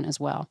children as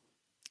well.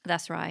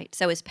 That's right.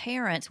 So as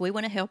parents, we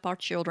want to help our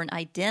children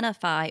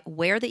identify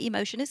where the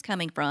emotion is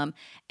coming from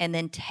and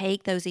then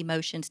take those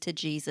emotions to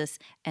Jesus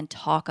and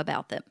talk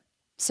about them.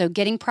 So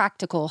getting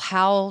practical,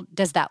 how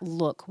does that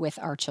look with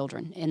our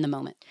children in the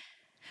moment?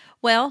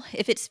 Well,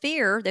 if it's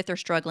fear that they're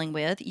struggling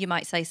with, you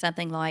might say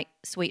something like,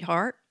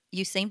 "Sweetheart,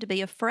 you seem to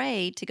be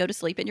afraid to go to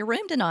sleep in your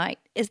room tonight.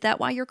 Is that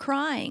why you're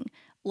crying?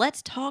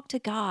 Let's talk to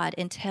God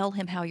and tell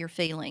Him how you're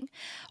feeling."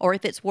 Or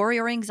if it's worry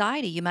or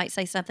anxiety, you might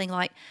say something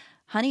like,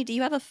 "Honey, do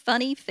you have a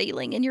funny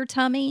feeling in your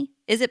tummy?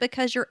 Is it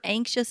because you're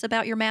anxious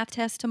about your math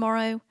test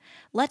tomorrow?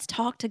 Let's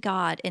talk to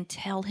God and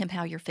tell Him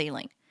how you're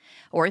feeling."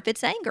 Or if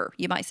it's anger,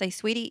 you might say,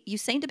 "Sweetie, you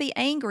seem to be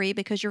angry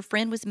because your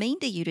friend was mean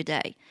to you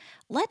today.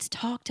 Let's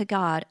talk to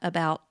God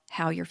about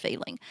how you're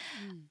feeling."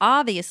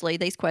 Obviously,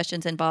 these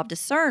questions involve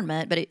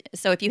discernment,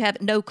 so if you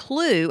have no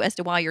clue as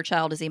to why your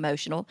child is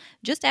emotional,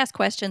 just ask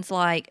questions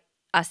like,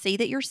 "I see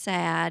that you're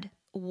sad.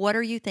 What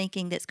are you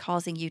thinking that's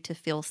causing you to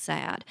feel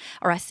sad?"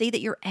 Or, "I see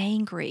that you're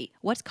angry.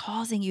 What's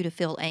causing you to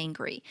feel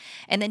angry?"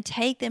 And then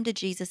take them to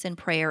Jesus in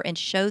prayer and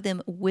show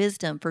them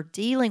wisdom for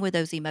dealing with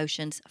those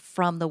emotions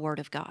from the Word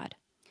of God.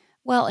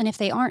 Well, and if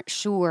they aren't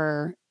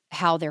sure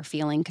how they're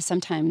feeling, because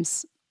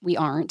sometimes we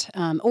aren't,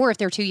 or if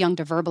they're too young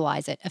to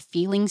verbalize it, a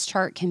feelings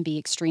chart can be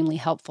extremely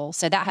helpful.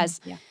 So that has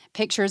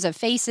pictures of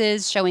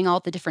faces showing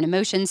all the different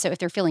emotions. So if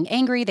they're feeling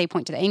angry, they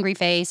point to the angry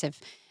face.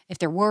 If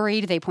they're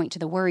worried, they point to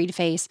the worried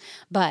face.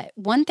 But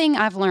one thing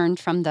I've learned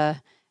from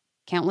the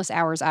countless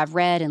hours I've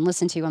read and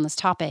listened to on this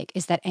topic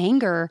is that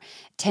anger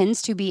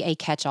tends to be a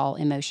catch-all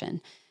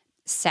emotion.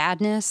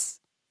 Sadness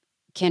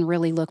can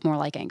really look more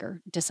like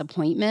anger.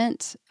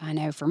 Disappointment, I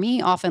know for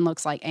me, often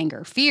looks like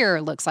anger.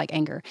 Fear looks like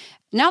anger.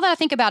 Now that I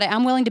think about it,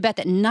 I'm willing to bet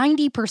that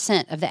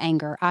 90% of the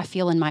anger I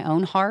feel in my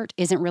own heart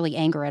isn't really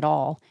anger at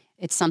all.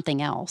 It's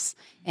something else,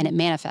 and it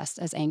manifests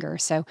as anger.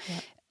 So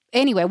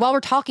anyway, while we're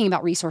talking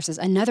about resources,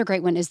 another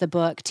great one is the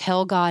book,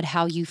 Tell God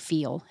How You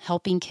Feel,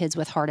 Helping Kids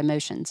with Hard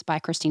Emotions by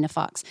Christina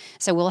Fox.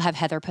 So we'll have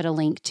Heather put a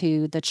link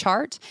to the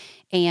chart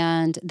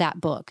and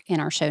that book in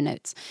our show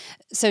notes.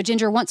 So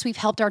Ginger, once we've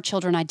helped our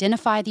children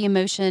identify the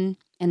emotion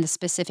and the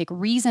specific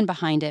reason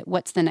behind it,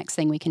 what's the next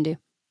thing we can do?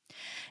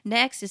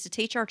 Next is to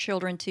teach our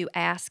children to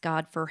ask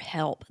God for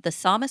help. The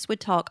psalmist would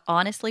talk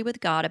honestly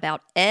with God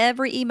about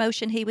every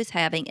emotion he was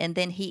having, and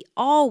then he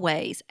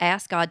always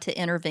asked God to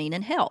intervene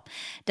and help.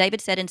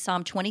 David said in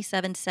Psalm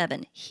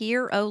 27:7,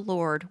 "Hear, O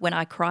Lord, when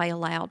I cry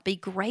aloud. Be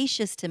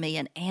gracious to me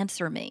and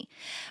answer me."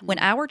 When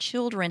our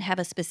children have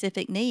a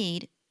specific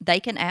need, they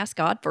can ask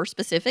God for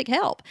specific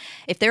help.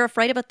 If they're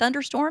afraid of a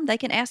thunderstorm, they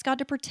can ask God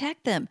to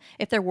protect them.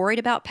 If they're worried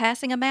about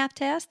passing a math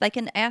test, they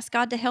can ask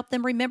God to help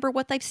them remember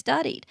what they've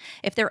studied.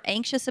 If they're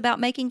anxious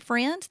about making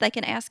friends, they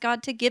can ask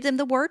God to give them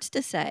the words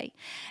to say.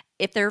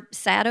 If they're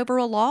sad over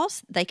a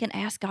loss, they can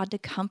ask God to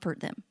comfort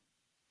them.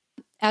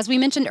 As we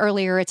mentioned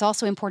earlier, it's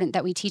also important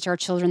that we teach our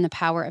children the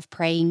power of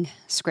praying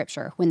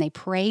scripture. When they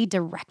pray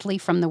directly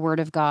from the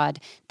Word of God,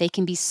 they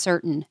can be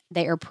certain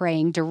they are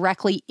praying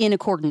directly in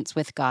accordance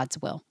with God's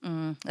will.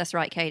 That's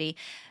right, Katie.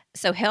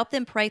 So help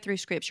them pray through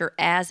Scripture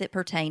as it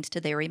pertains to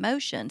their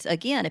emotions.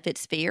 Again, if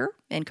it's fear,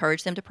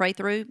 encourage them to pray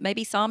through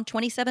maybe Psalm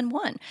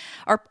 27:1,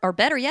 or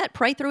better yet,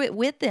 pray through it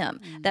with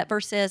them. That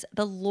verse says,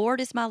 "The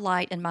Lord is my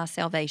light and my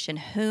salvation.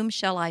 Whom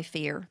shall I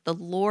fear? The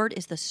Lord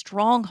is the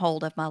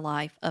stronghold of my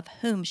life. Of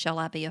whom shall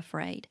I be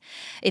afraid?"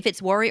 If it's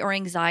worry or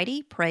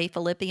anxiety, pray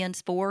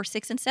Philippians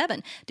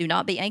 4:6-7. Do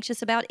not be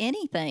anxious about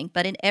anything,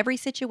 but in every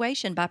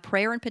situation, by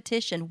prayer and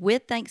petition,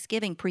 with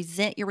thanksgiving,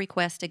 present your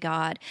request to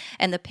God.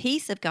 And the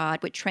peace of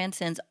God, which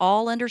transcends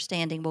all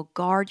understanding, will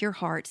guard your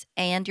hearts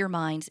and your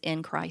minds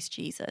in Christ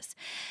Jesus.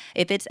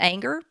 If it's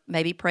anger,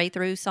 maybe pray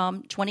through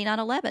Psalm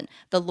 29:11.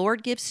 The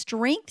Lord gives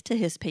strength to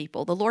his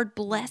people. The Lord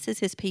blesses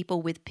his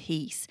people with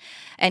peace.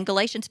 And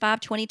Galatians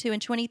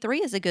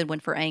 5:22-23 is a good one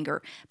for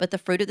anger. But the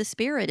fruit of the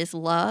Spirit is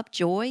love,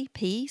 joy,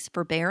 peace,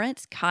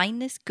 forbearance,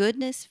 kindness,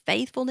 goodness,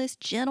 faithfulness,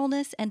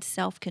 gentleness, and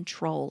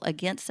self-control.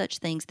 Against such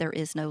things there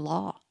is no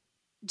law.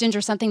 Ginger,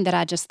 something that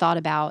I just thought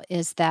about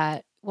is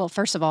that, well,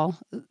 first of all,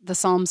 the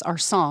Psalms are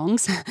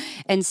songs.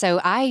 And so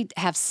I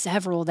have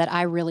several that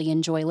I really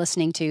enjoy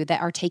listening to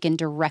that are taken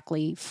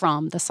directly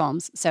from the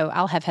Psalms. So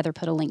I'll have Heather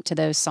put a link to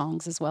those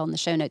songs as well in the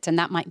show notes. And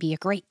that might be a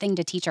great thing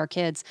to teach our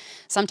kids.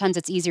 Sometimes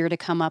it's easier to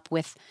come up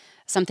with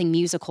something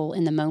musical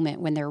in the moment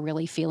when they're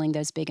really feeling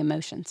those big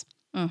emotions.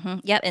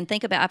 Yep. And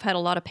think about, I've had a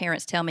lot of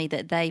parents tell me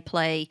that they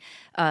play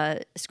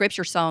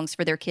scripture songs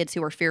for their kids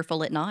who are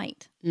fearful at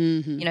night.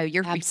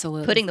 You're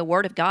Absolutely. putting the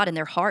word of God in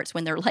their hearts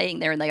when they're laying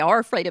there and they are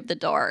afraid of the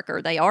dark,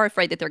 or they are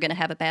afraid that they're going to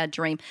have a bad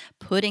dream.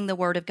 Putting the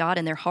word of God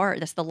in their heart,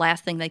 that's the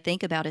last thing they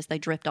think about as they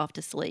drift off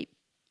to sleep.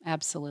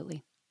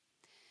 Absolutely.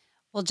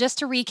 Well, just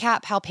to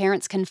recap how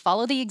parents can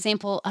follow the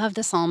example of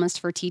the psalmist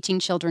for teaching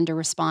children to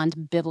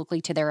respond biblically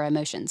to their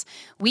emotions.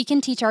 We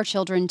can teach our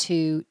children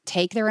to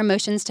take their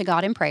emotions to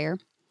God in prayer,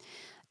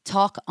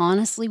 talk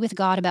honestly with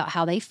God about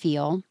how they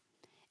feel,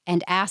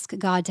 and ask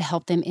God to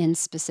help them in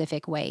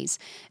specific ways.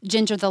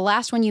 Ginger, the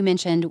last one you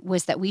mentioned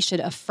was that we should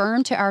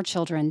affirm to our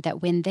children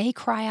that when they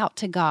cry out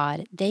to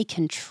God, they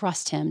can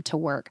trust Him to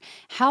work.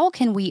 How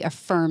can we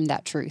affirm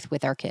that truth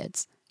with our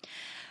kids?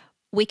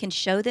 We can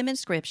show them in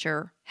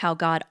Scripture how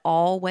God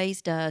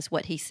always does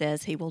what He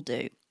says He will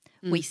do.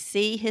 We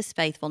see His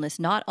faithfulness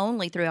not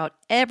only throughout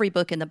every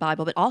book in the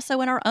Bible, but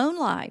also in our own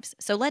lives.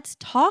 So let's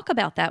talk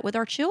about that with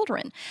our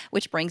children,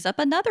 which brings up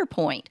another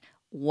point.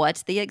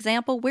 What's the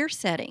example we're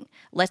setting?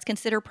 Let's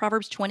consider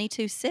Proverbs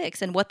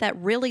 22:6 and what that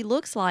really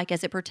looks like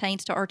as it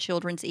pertains to our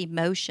children's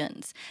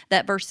emotions.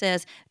 That verse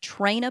says,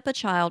 "Train up a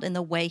child in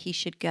the way he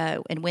should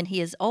go, and when he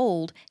is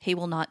old, he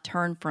will not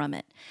turn from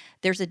it."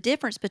 There's a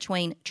difference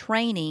between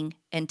training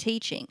and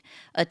teaching.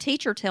 A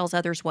teacher tells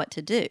others what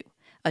to do.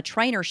 A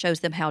trainer shows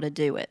them how to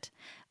do it.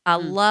 I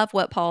love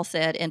what Paul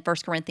said in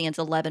 1 Corinthians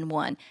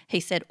 11:1. He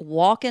said,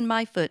 "Walk in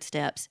my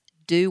footsteps,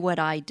 do what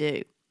I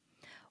do."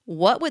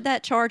 What would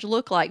that charge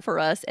look like for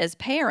us as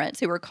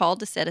parents who are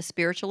called to set a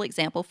spiritual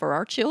example for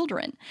our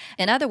children?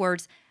 In other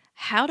words,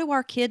 how do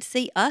our kids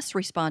see us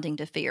responding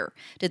to fear?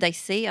 Do they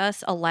see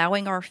us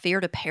allowing our fear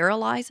to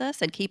paralyze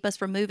us and keep us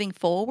from moving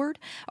forward?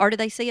 Or do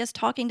they see us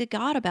talking to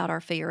God about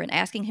our fear and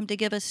asking Him to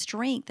give us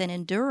strength and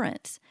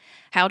endurance?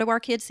 How do our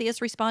kids see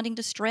us responding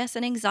to stress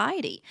and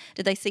anxiety?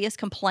 Do they see us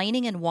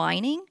complaining and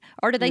whining?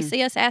 Or do they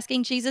see us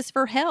asking Jesus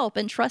for help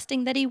and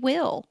trusting that He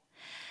will?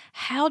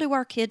 How do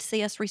our kids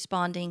see us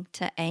responding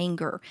to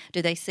anger?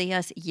 Do they see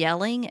us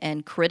yelling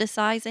and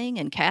criticizing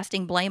and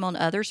casting blame on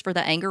others for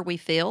the anger we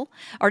feel?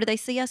 Or do they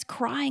see us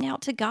crying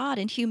out to God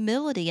in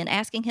humility and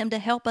asking Him to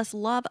help us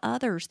love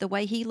others the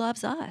way He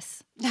loves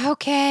us?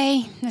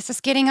 Okay, this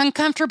is getting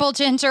uncomfortable,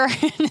 Ginger.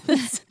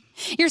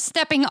 You're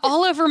stepping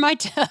all over my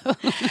toe.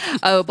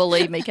 Oh,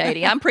 believe me,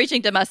 Katie, I'm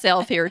preaching to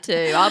myself here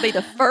too. I'll be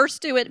the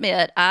first to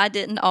admit I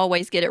didn't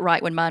always get it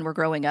right when mine were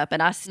growing up,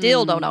 and I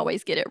still don't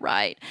always get it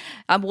right.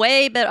 I'm a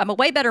way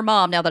better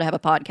mom now that I have a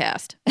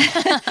podcast.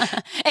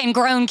 And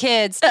grown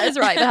kids. That's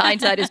right. The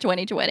hindsight is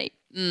 2020.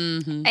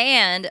 Mm-hmm.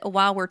 And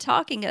while we're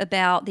talking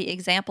about the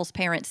examples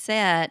parents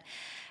set,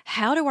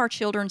 how do our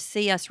children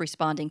see us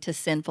responding to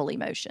sinful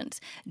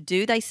emotions?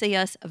 Do they see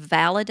us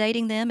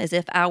validating them as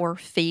if our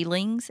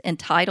feelings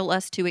entitle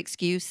us to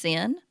excuse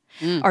sin?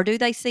 Or do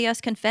they see us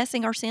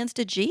confessing our sins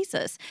to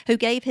Jesus, who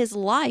gave His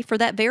life for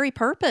that very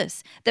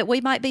purpose, that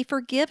we might be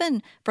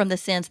forgiven from the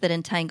sins that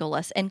entangle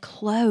us and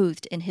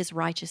clothed in His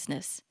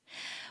righteousness?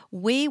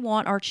 We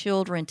want our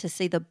children to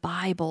see the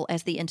Bible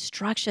as the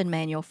instruction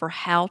manual for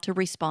how to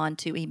respond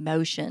to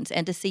emotions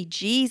and to see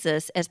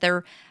Jesus as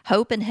their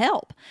hope and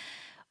help.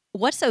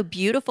 What's so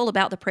beautiful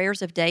about the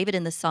prayers of David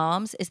in the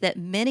Psalms is that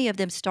many of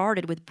them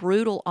started with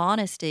brutal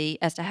honesty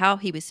as to how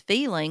he was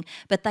feeling,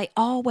 but they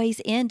always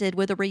ended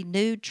with a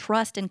renewed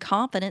trust and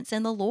confidence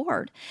in the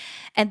Lord.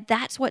 And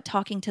that's what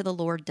talking to the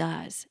Lord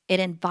does. It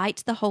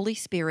invites the Holy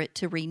Spirit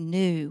to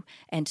renew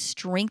and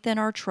strengthen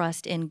our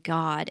trust in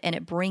God, and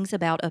it brings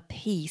about a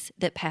peace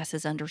that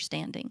passes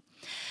understanding.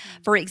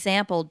 For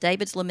example,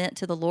 David's lament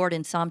to the Lord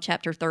in Psalm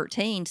chapter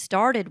 13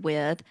 started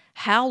with,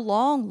 "How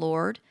long,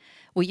 Lord?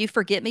 Will you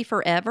forget me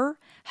forever?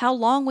 How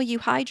long will you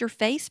hide your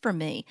face from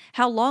me?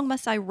 How long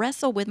must I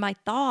wrestle with my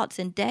thoughts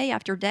and day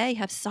after day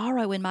have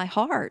sorrow in my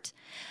heart?"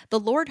 The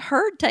Lord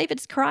heard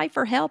David's cry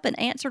for help and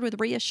answered with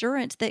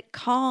reassurance that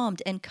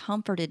calmed and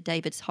comforted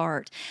David's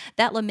heart.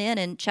 That lament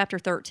in chapter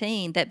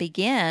 13 that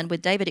began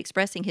with David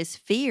expressing his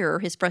fear,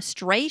 his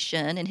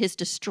frustration, and his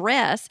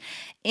distress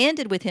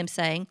ended with him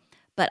saying,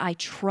 "But I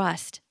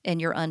trust in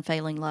your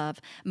unfailing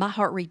love. My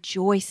heart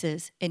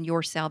rejoices in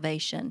your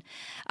salvation.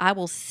 I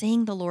will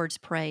sing the Lord's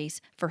praise,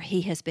 for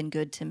He has been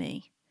good to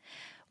me."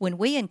 When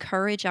we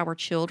encourage our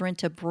children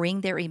to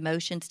bring their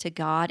emotions to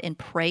God and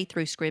pray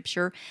through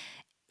Scripture,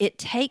 it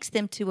takes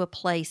them to a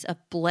place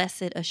of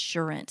blessed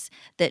assurance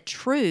that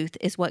truth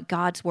is what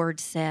God's Word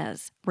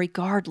says,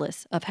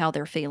 regardless of how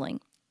they're feeling.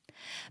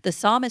 The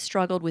psalmist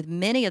struggled with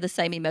many of the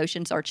same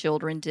emotions our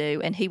children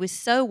do, and he was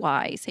so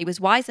wise. He was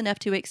wise enough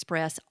to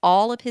express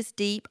all of his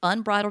deep,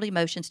 unbridled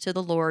emotions to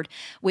the Lord,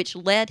 which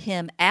led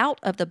him out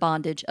of the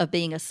bondage of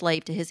being a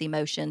slave to his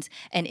emotions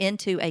and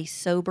into a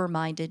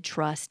sober-minded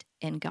trust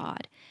in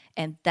God.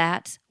 And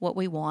that's what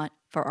we want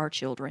for our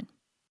children.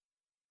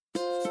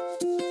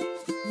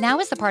 Now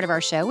is the part of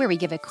our show where we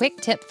give a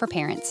quick tip for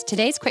parents.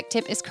 Today's quick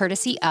tip is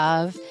courtesy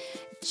of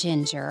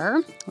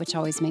Ginger, which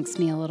always makes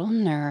me a little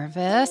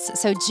nervous.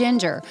 So,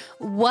 Ginger,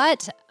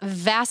 what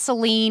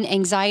Vaseline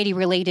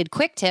anxiety-related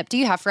quick tip do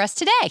you have for us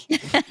today?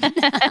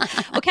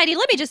 Well, Katie,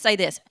 let me just say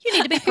this. You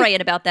need to be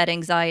praying about that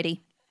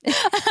anxiety.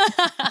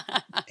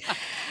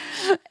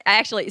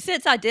 Actually,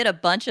 since I did a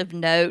bunch of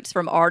notes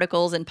from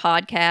articles and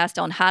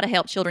podcasts on how to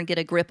help children get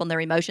a grip on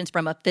their emotions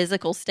from a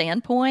physical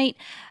standpoint,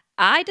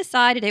 I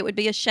decided it would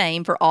be a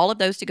shame for all of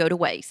those to go to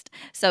waste.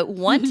 So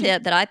one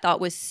tip that I thought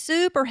was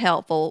super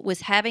helpful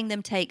was having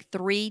them take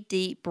 3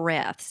 deep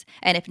breaths.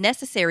 And if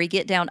necessary,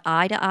 get down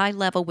eye to eye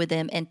level with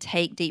them and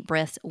take deep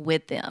breaths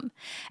with them.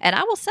 And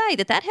I will say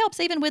that helps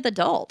even with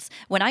adults.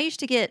 When I used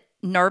to get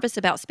nervous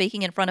about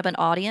speaking in front of an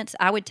audience,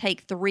 I would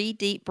take 3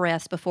 deep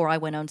breaths before I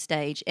went on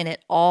stage, and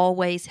it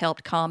always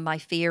helped calm my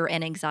fear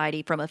and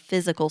anxiety from a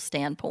physical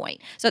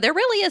standpoint. So there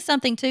really is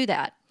something to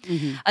that.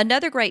 Mm-hmm.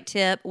 Another great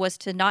tip was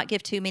to not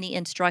give too many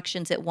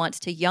instructions at once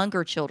to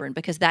younger children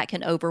because that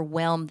can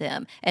overwhelm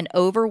them. And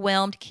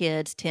overwhelmed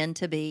kids tend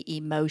to be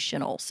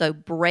emotional. So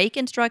break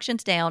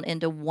instructions down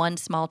into one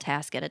small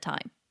task at a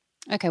time.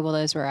 Okay, well,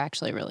 those were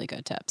actually really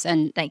good tips.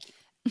 And thank you.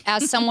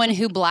 As someone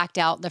who blacked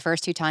out the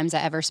first 2 times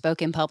I ever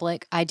spoke in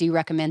public, I do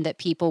recommend that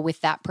people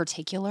with that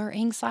particular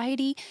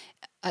anxiety,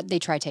 they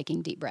try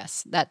taking deep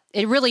breaths. That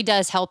it really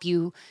does help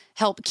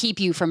keep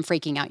you from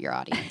freaking out your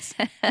audience.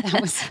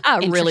 That was I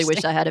really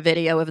wish I had a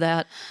video of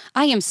that.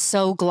 I am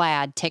so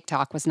glad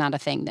TikTok was not a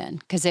thing then,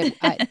 because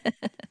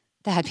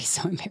that'd be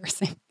so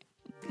embarrassing.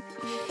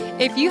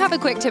 If you have a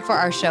quick tip for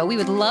our show, we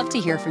would love to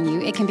hear from you.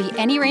 It can be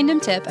any random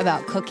tip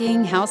about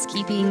cooking,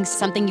 housekeeping,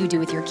 something you do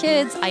with your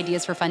kids,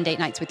 ideas for fun date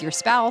nights with your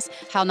spouse,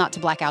 how not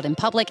to black out in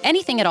public,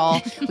 anything at all.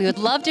 We would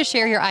love to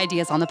share your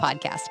ideas on the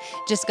podcast.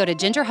 Just go to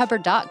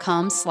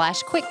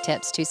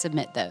gingerhubbard.com/quick-tips to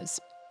submit those.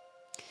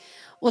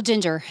 Well,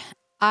 Ginger,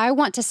 I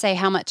want to say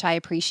how much I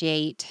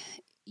appreciate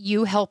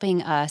you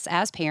helping us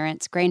as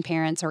parents,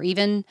 grandparents, or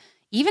even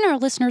our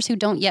listeners who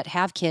don't yet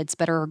have kids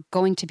but are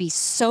going to be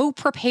so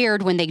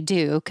prepared when they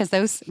do,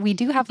 because we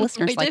do have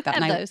listeners like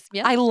that. And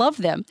I love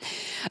them.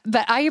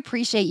 But I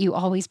appreciate you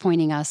always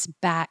pointing us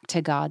back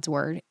to God's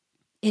word.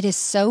 It is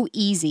so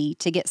easy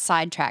to get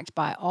sidetracked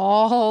by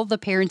all the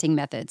parenting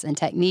methods and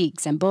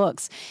techniques and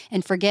books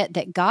and forget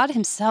that God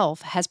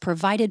Himself has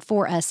provided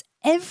for us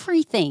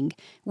everything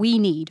we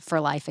need for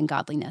life and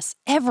godliness.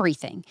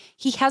 Everything.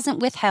 He hasn't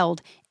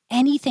withheld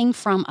anything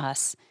from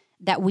us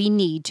that we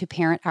need to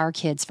parent our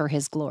kids for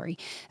His glory.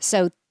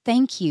 So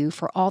thank you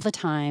for all the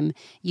time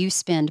you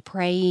spend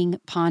praying,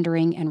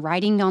 pondering, and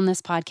writing on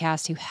this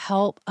podcast to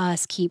help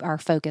us keep our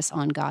focus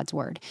on God's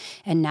Word.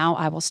 And now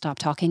I will stop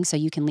talking so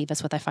you can leave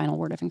us with a final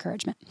word of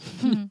encouragement.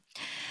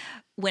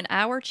 When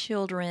our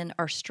children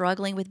are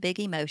struggling with big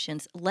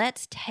emotions,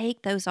 let's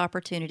take those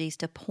opportunities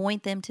to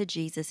point them to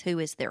Jesus, who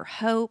is their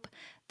hope,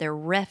 their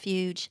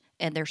refuge,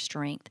 and their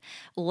strength.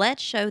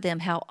 Let's show them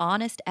how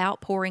honest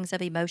outpourings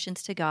of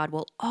emotions to God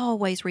will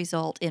always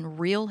result in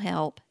real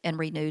help and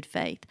renewed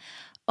faith.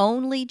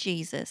 Only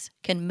Jesus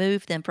can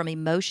move them from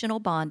emotional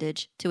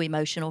bondage to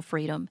emotional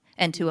freedom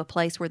and to a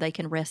place where they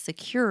can rest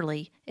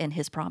securely in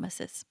His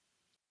promises.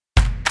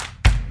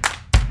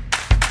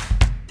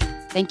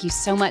 Thank you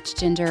so much,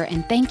 Ginger,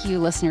 and thank you,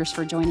 listeners,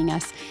 for joining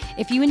us.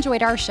 If you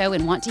enjoyed our show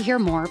and want to hear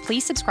more,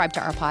 please subscribe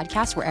to our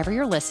podcast wherever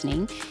you're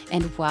listening.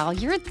 And while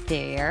you're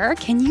there,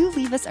 can you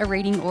leave us a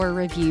rating or a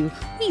review?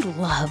 We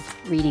love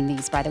reading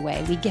these, by the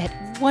way. We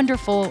get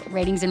wonderful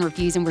ratings and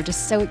reviews, and we're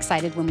just so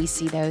excited when we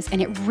see those. And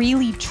it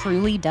really,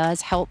 truly does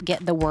help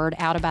get the word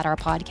out about our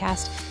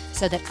podcast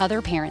so that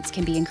other parents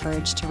can be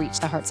encouraged to reach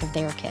the hearts of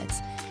their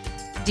kids.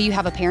 Do you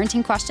have a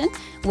parenting question?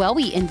 Well,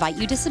 we invite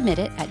you to submit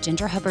it at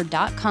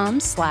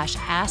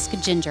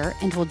gingerhubbard.com/askginger,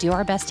 and we'll do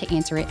our best to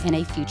answer it in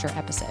a future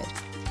episode.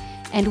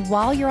 And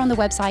while you're on the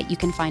website, you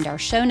can find our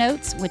show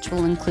notes, which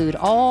will include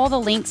all the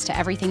links to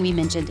everything we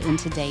mentioned in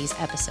today's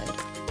episode.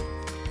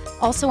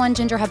 Also on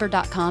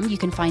gingerhubbard.com, you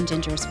can find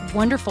Ginger's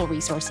wonderful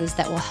resources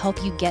that will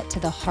help you get to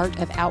the heart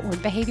of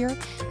outward behavior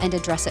and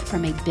address it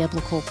from a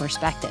biblical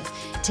perspective.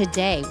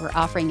 Today, we're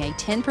offering a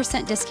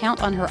 10%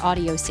 discount on her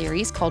audio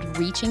series called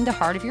Reaching the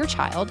Heart of Your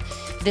Child.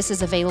 This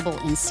is available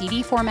in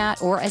CD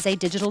format or as a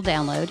digital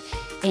download.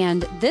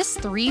 And this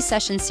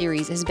 3-session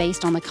series is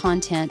based on the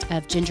content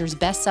of Ginger's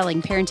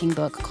best-selling parenting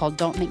book called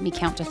Don't Make Me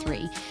Count to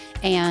 3.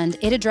 And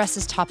it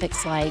addresses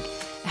topics like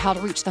how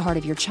to reach the heart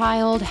of your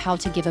child, how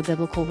to give a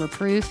biblical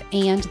reproof,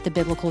 and the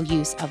biblical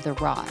use of the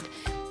rod.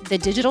 The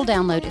digital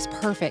download is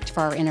perfect for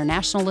our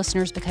international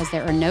listeners because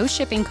there are no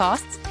shipping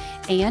costs.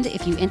 And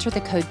if you enter the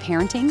code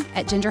parenting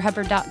at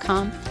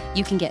gingerhubbard.com,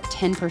 you can get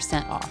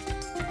 10% off.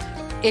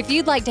 If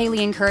you'd like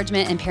daily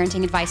encouragement and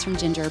parenting advice from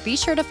Ginger, be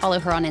sure to follow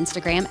her on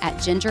Instagram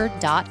at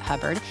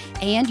ginger.hubbard.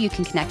 And you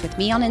can connect with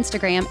me on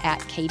Instagram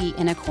at Katy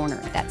in a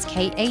Corner. That's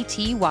Katy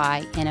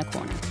in a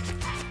corner.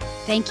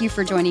 Thank you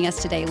for joining us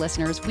today,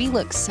 listeners. We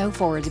look so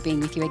forward to being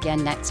with you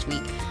again next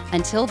week.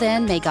 Until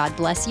then, may God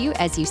bless you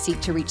as you seek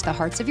to reach the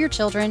hearts of your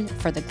children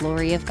for the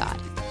glory of God.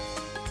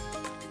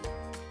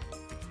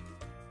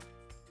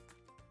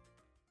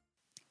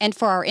 And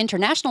for our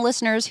international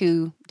listeners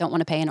who don't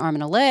want to pay an arm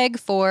and a leg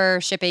for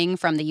shipping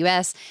from the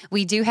U.S.,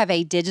 we do have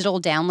a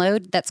digital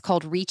download that's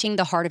called Reaching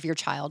the Heart of Your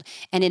Child.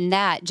 And in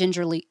that,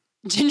 Gingerly.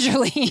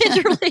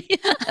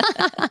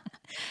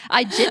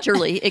 I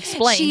gingerly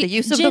explained the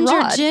use of the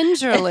rod.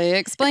 Gingerly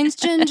explains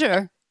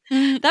ginger.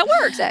 That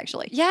works,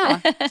 actually. Yeah.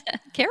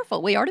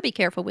 Careful. We are to be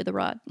careful with the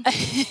rod.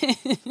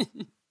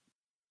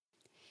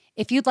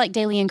 If you'd like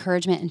daily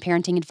encouragement and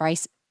parenting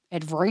advice.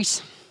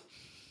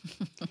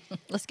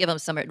 Let's give them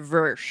some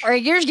advice. All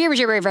right, give us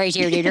your advice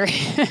here, Dieter.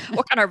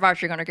 What kind of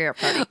advice are you going to give,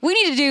 Cody? We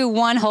need to do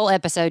one whole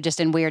episode just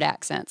in weird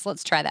accents.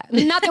 Let's try that.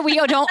 Not that we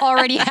don't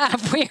already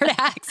have weird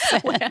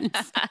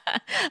accents.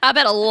 I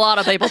bet a lot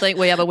of people think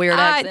we have a weird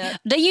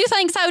accent. Do you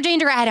think so,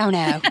 Ginger? I don't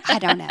know.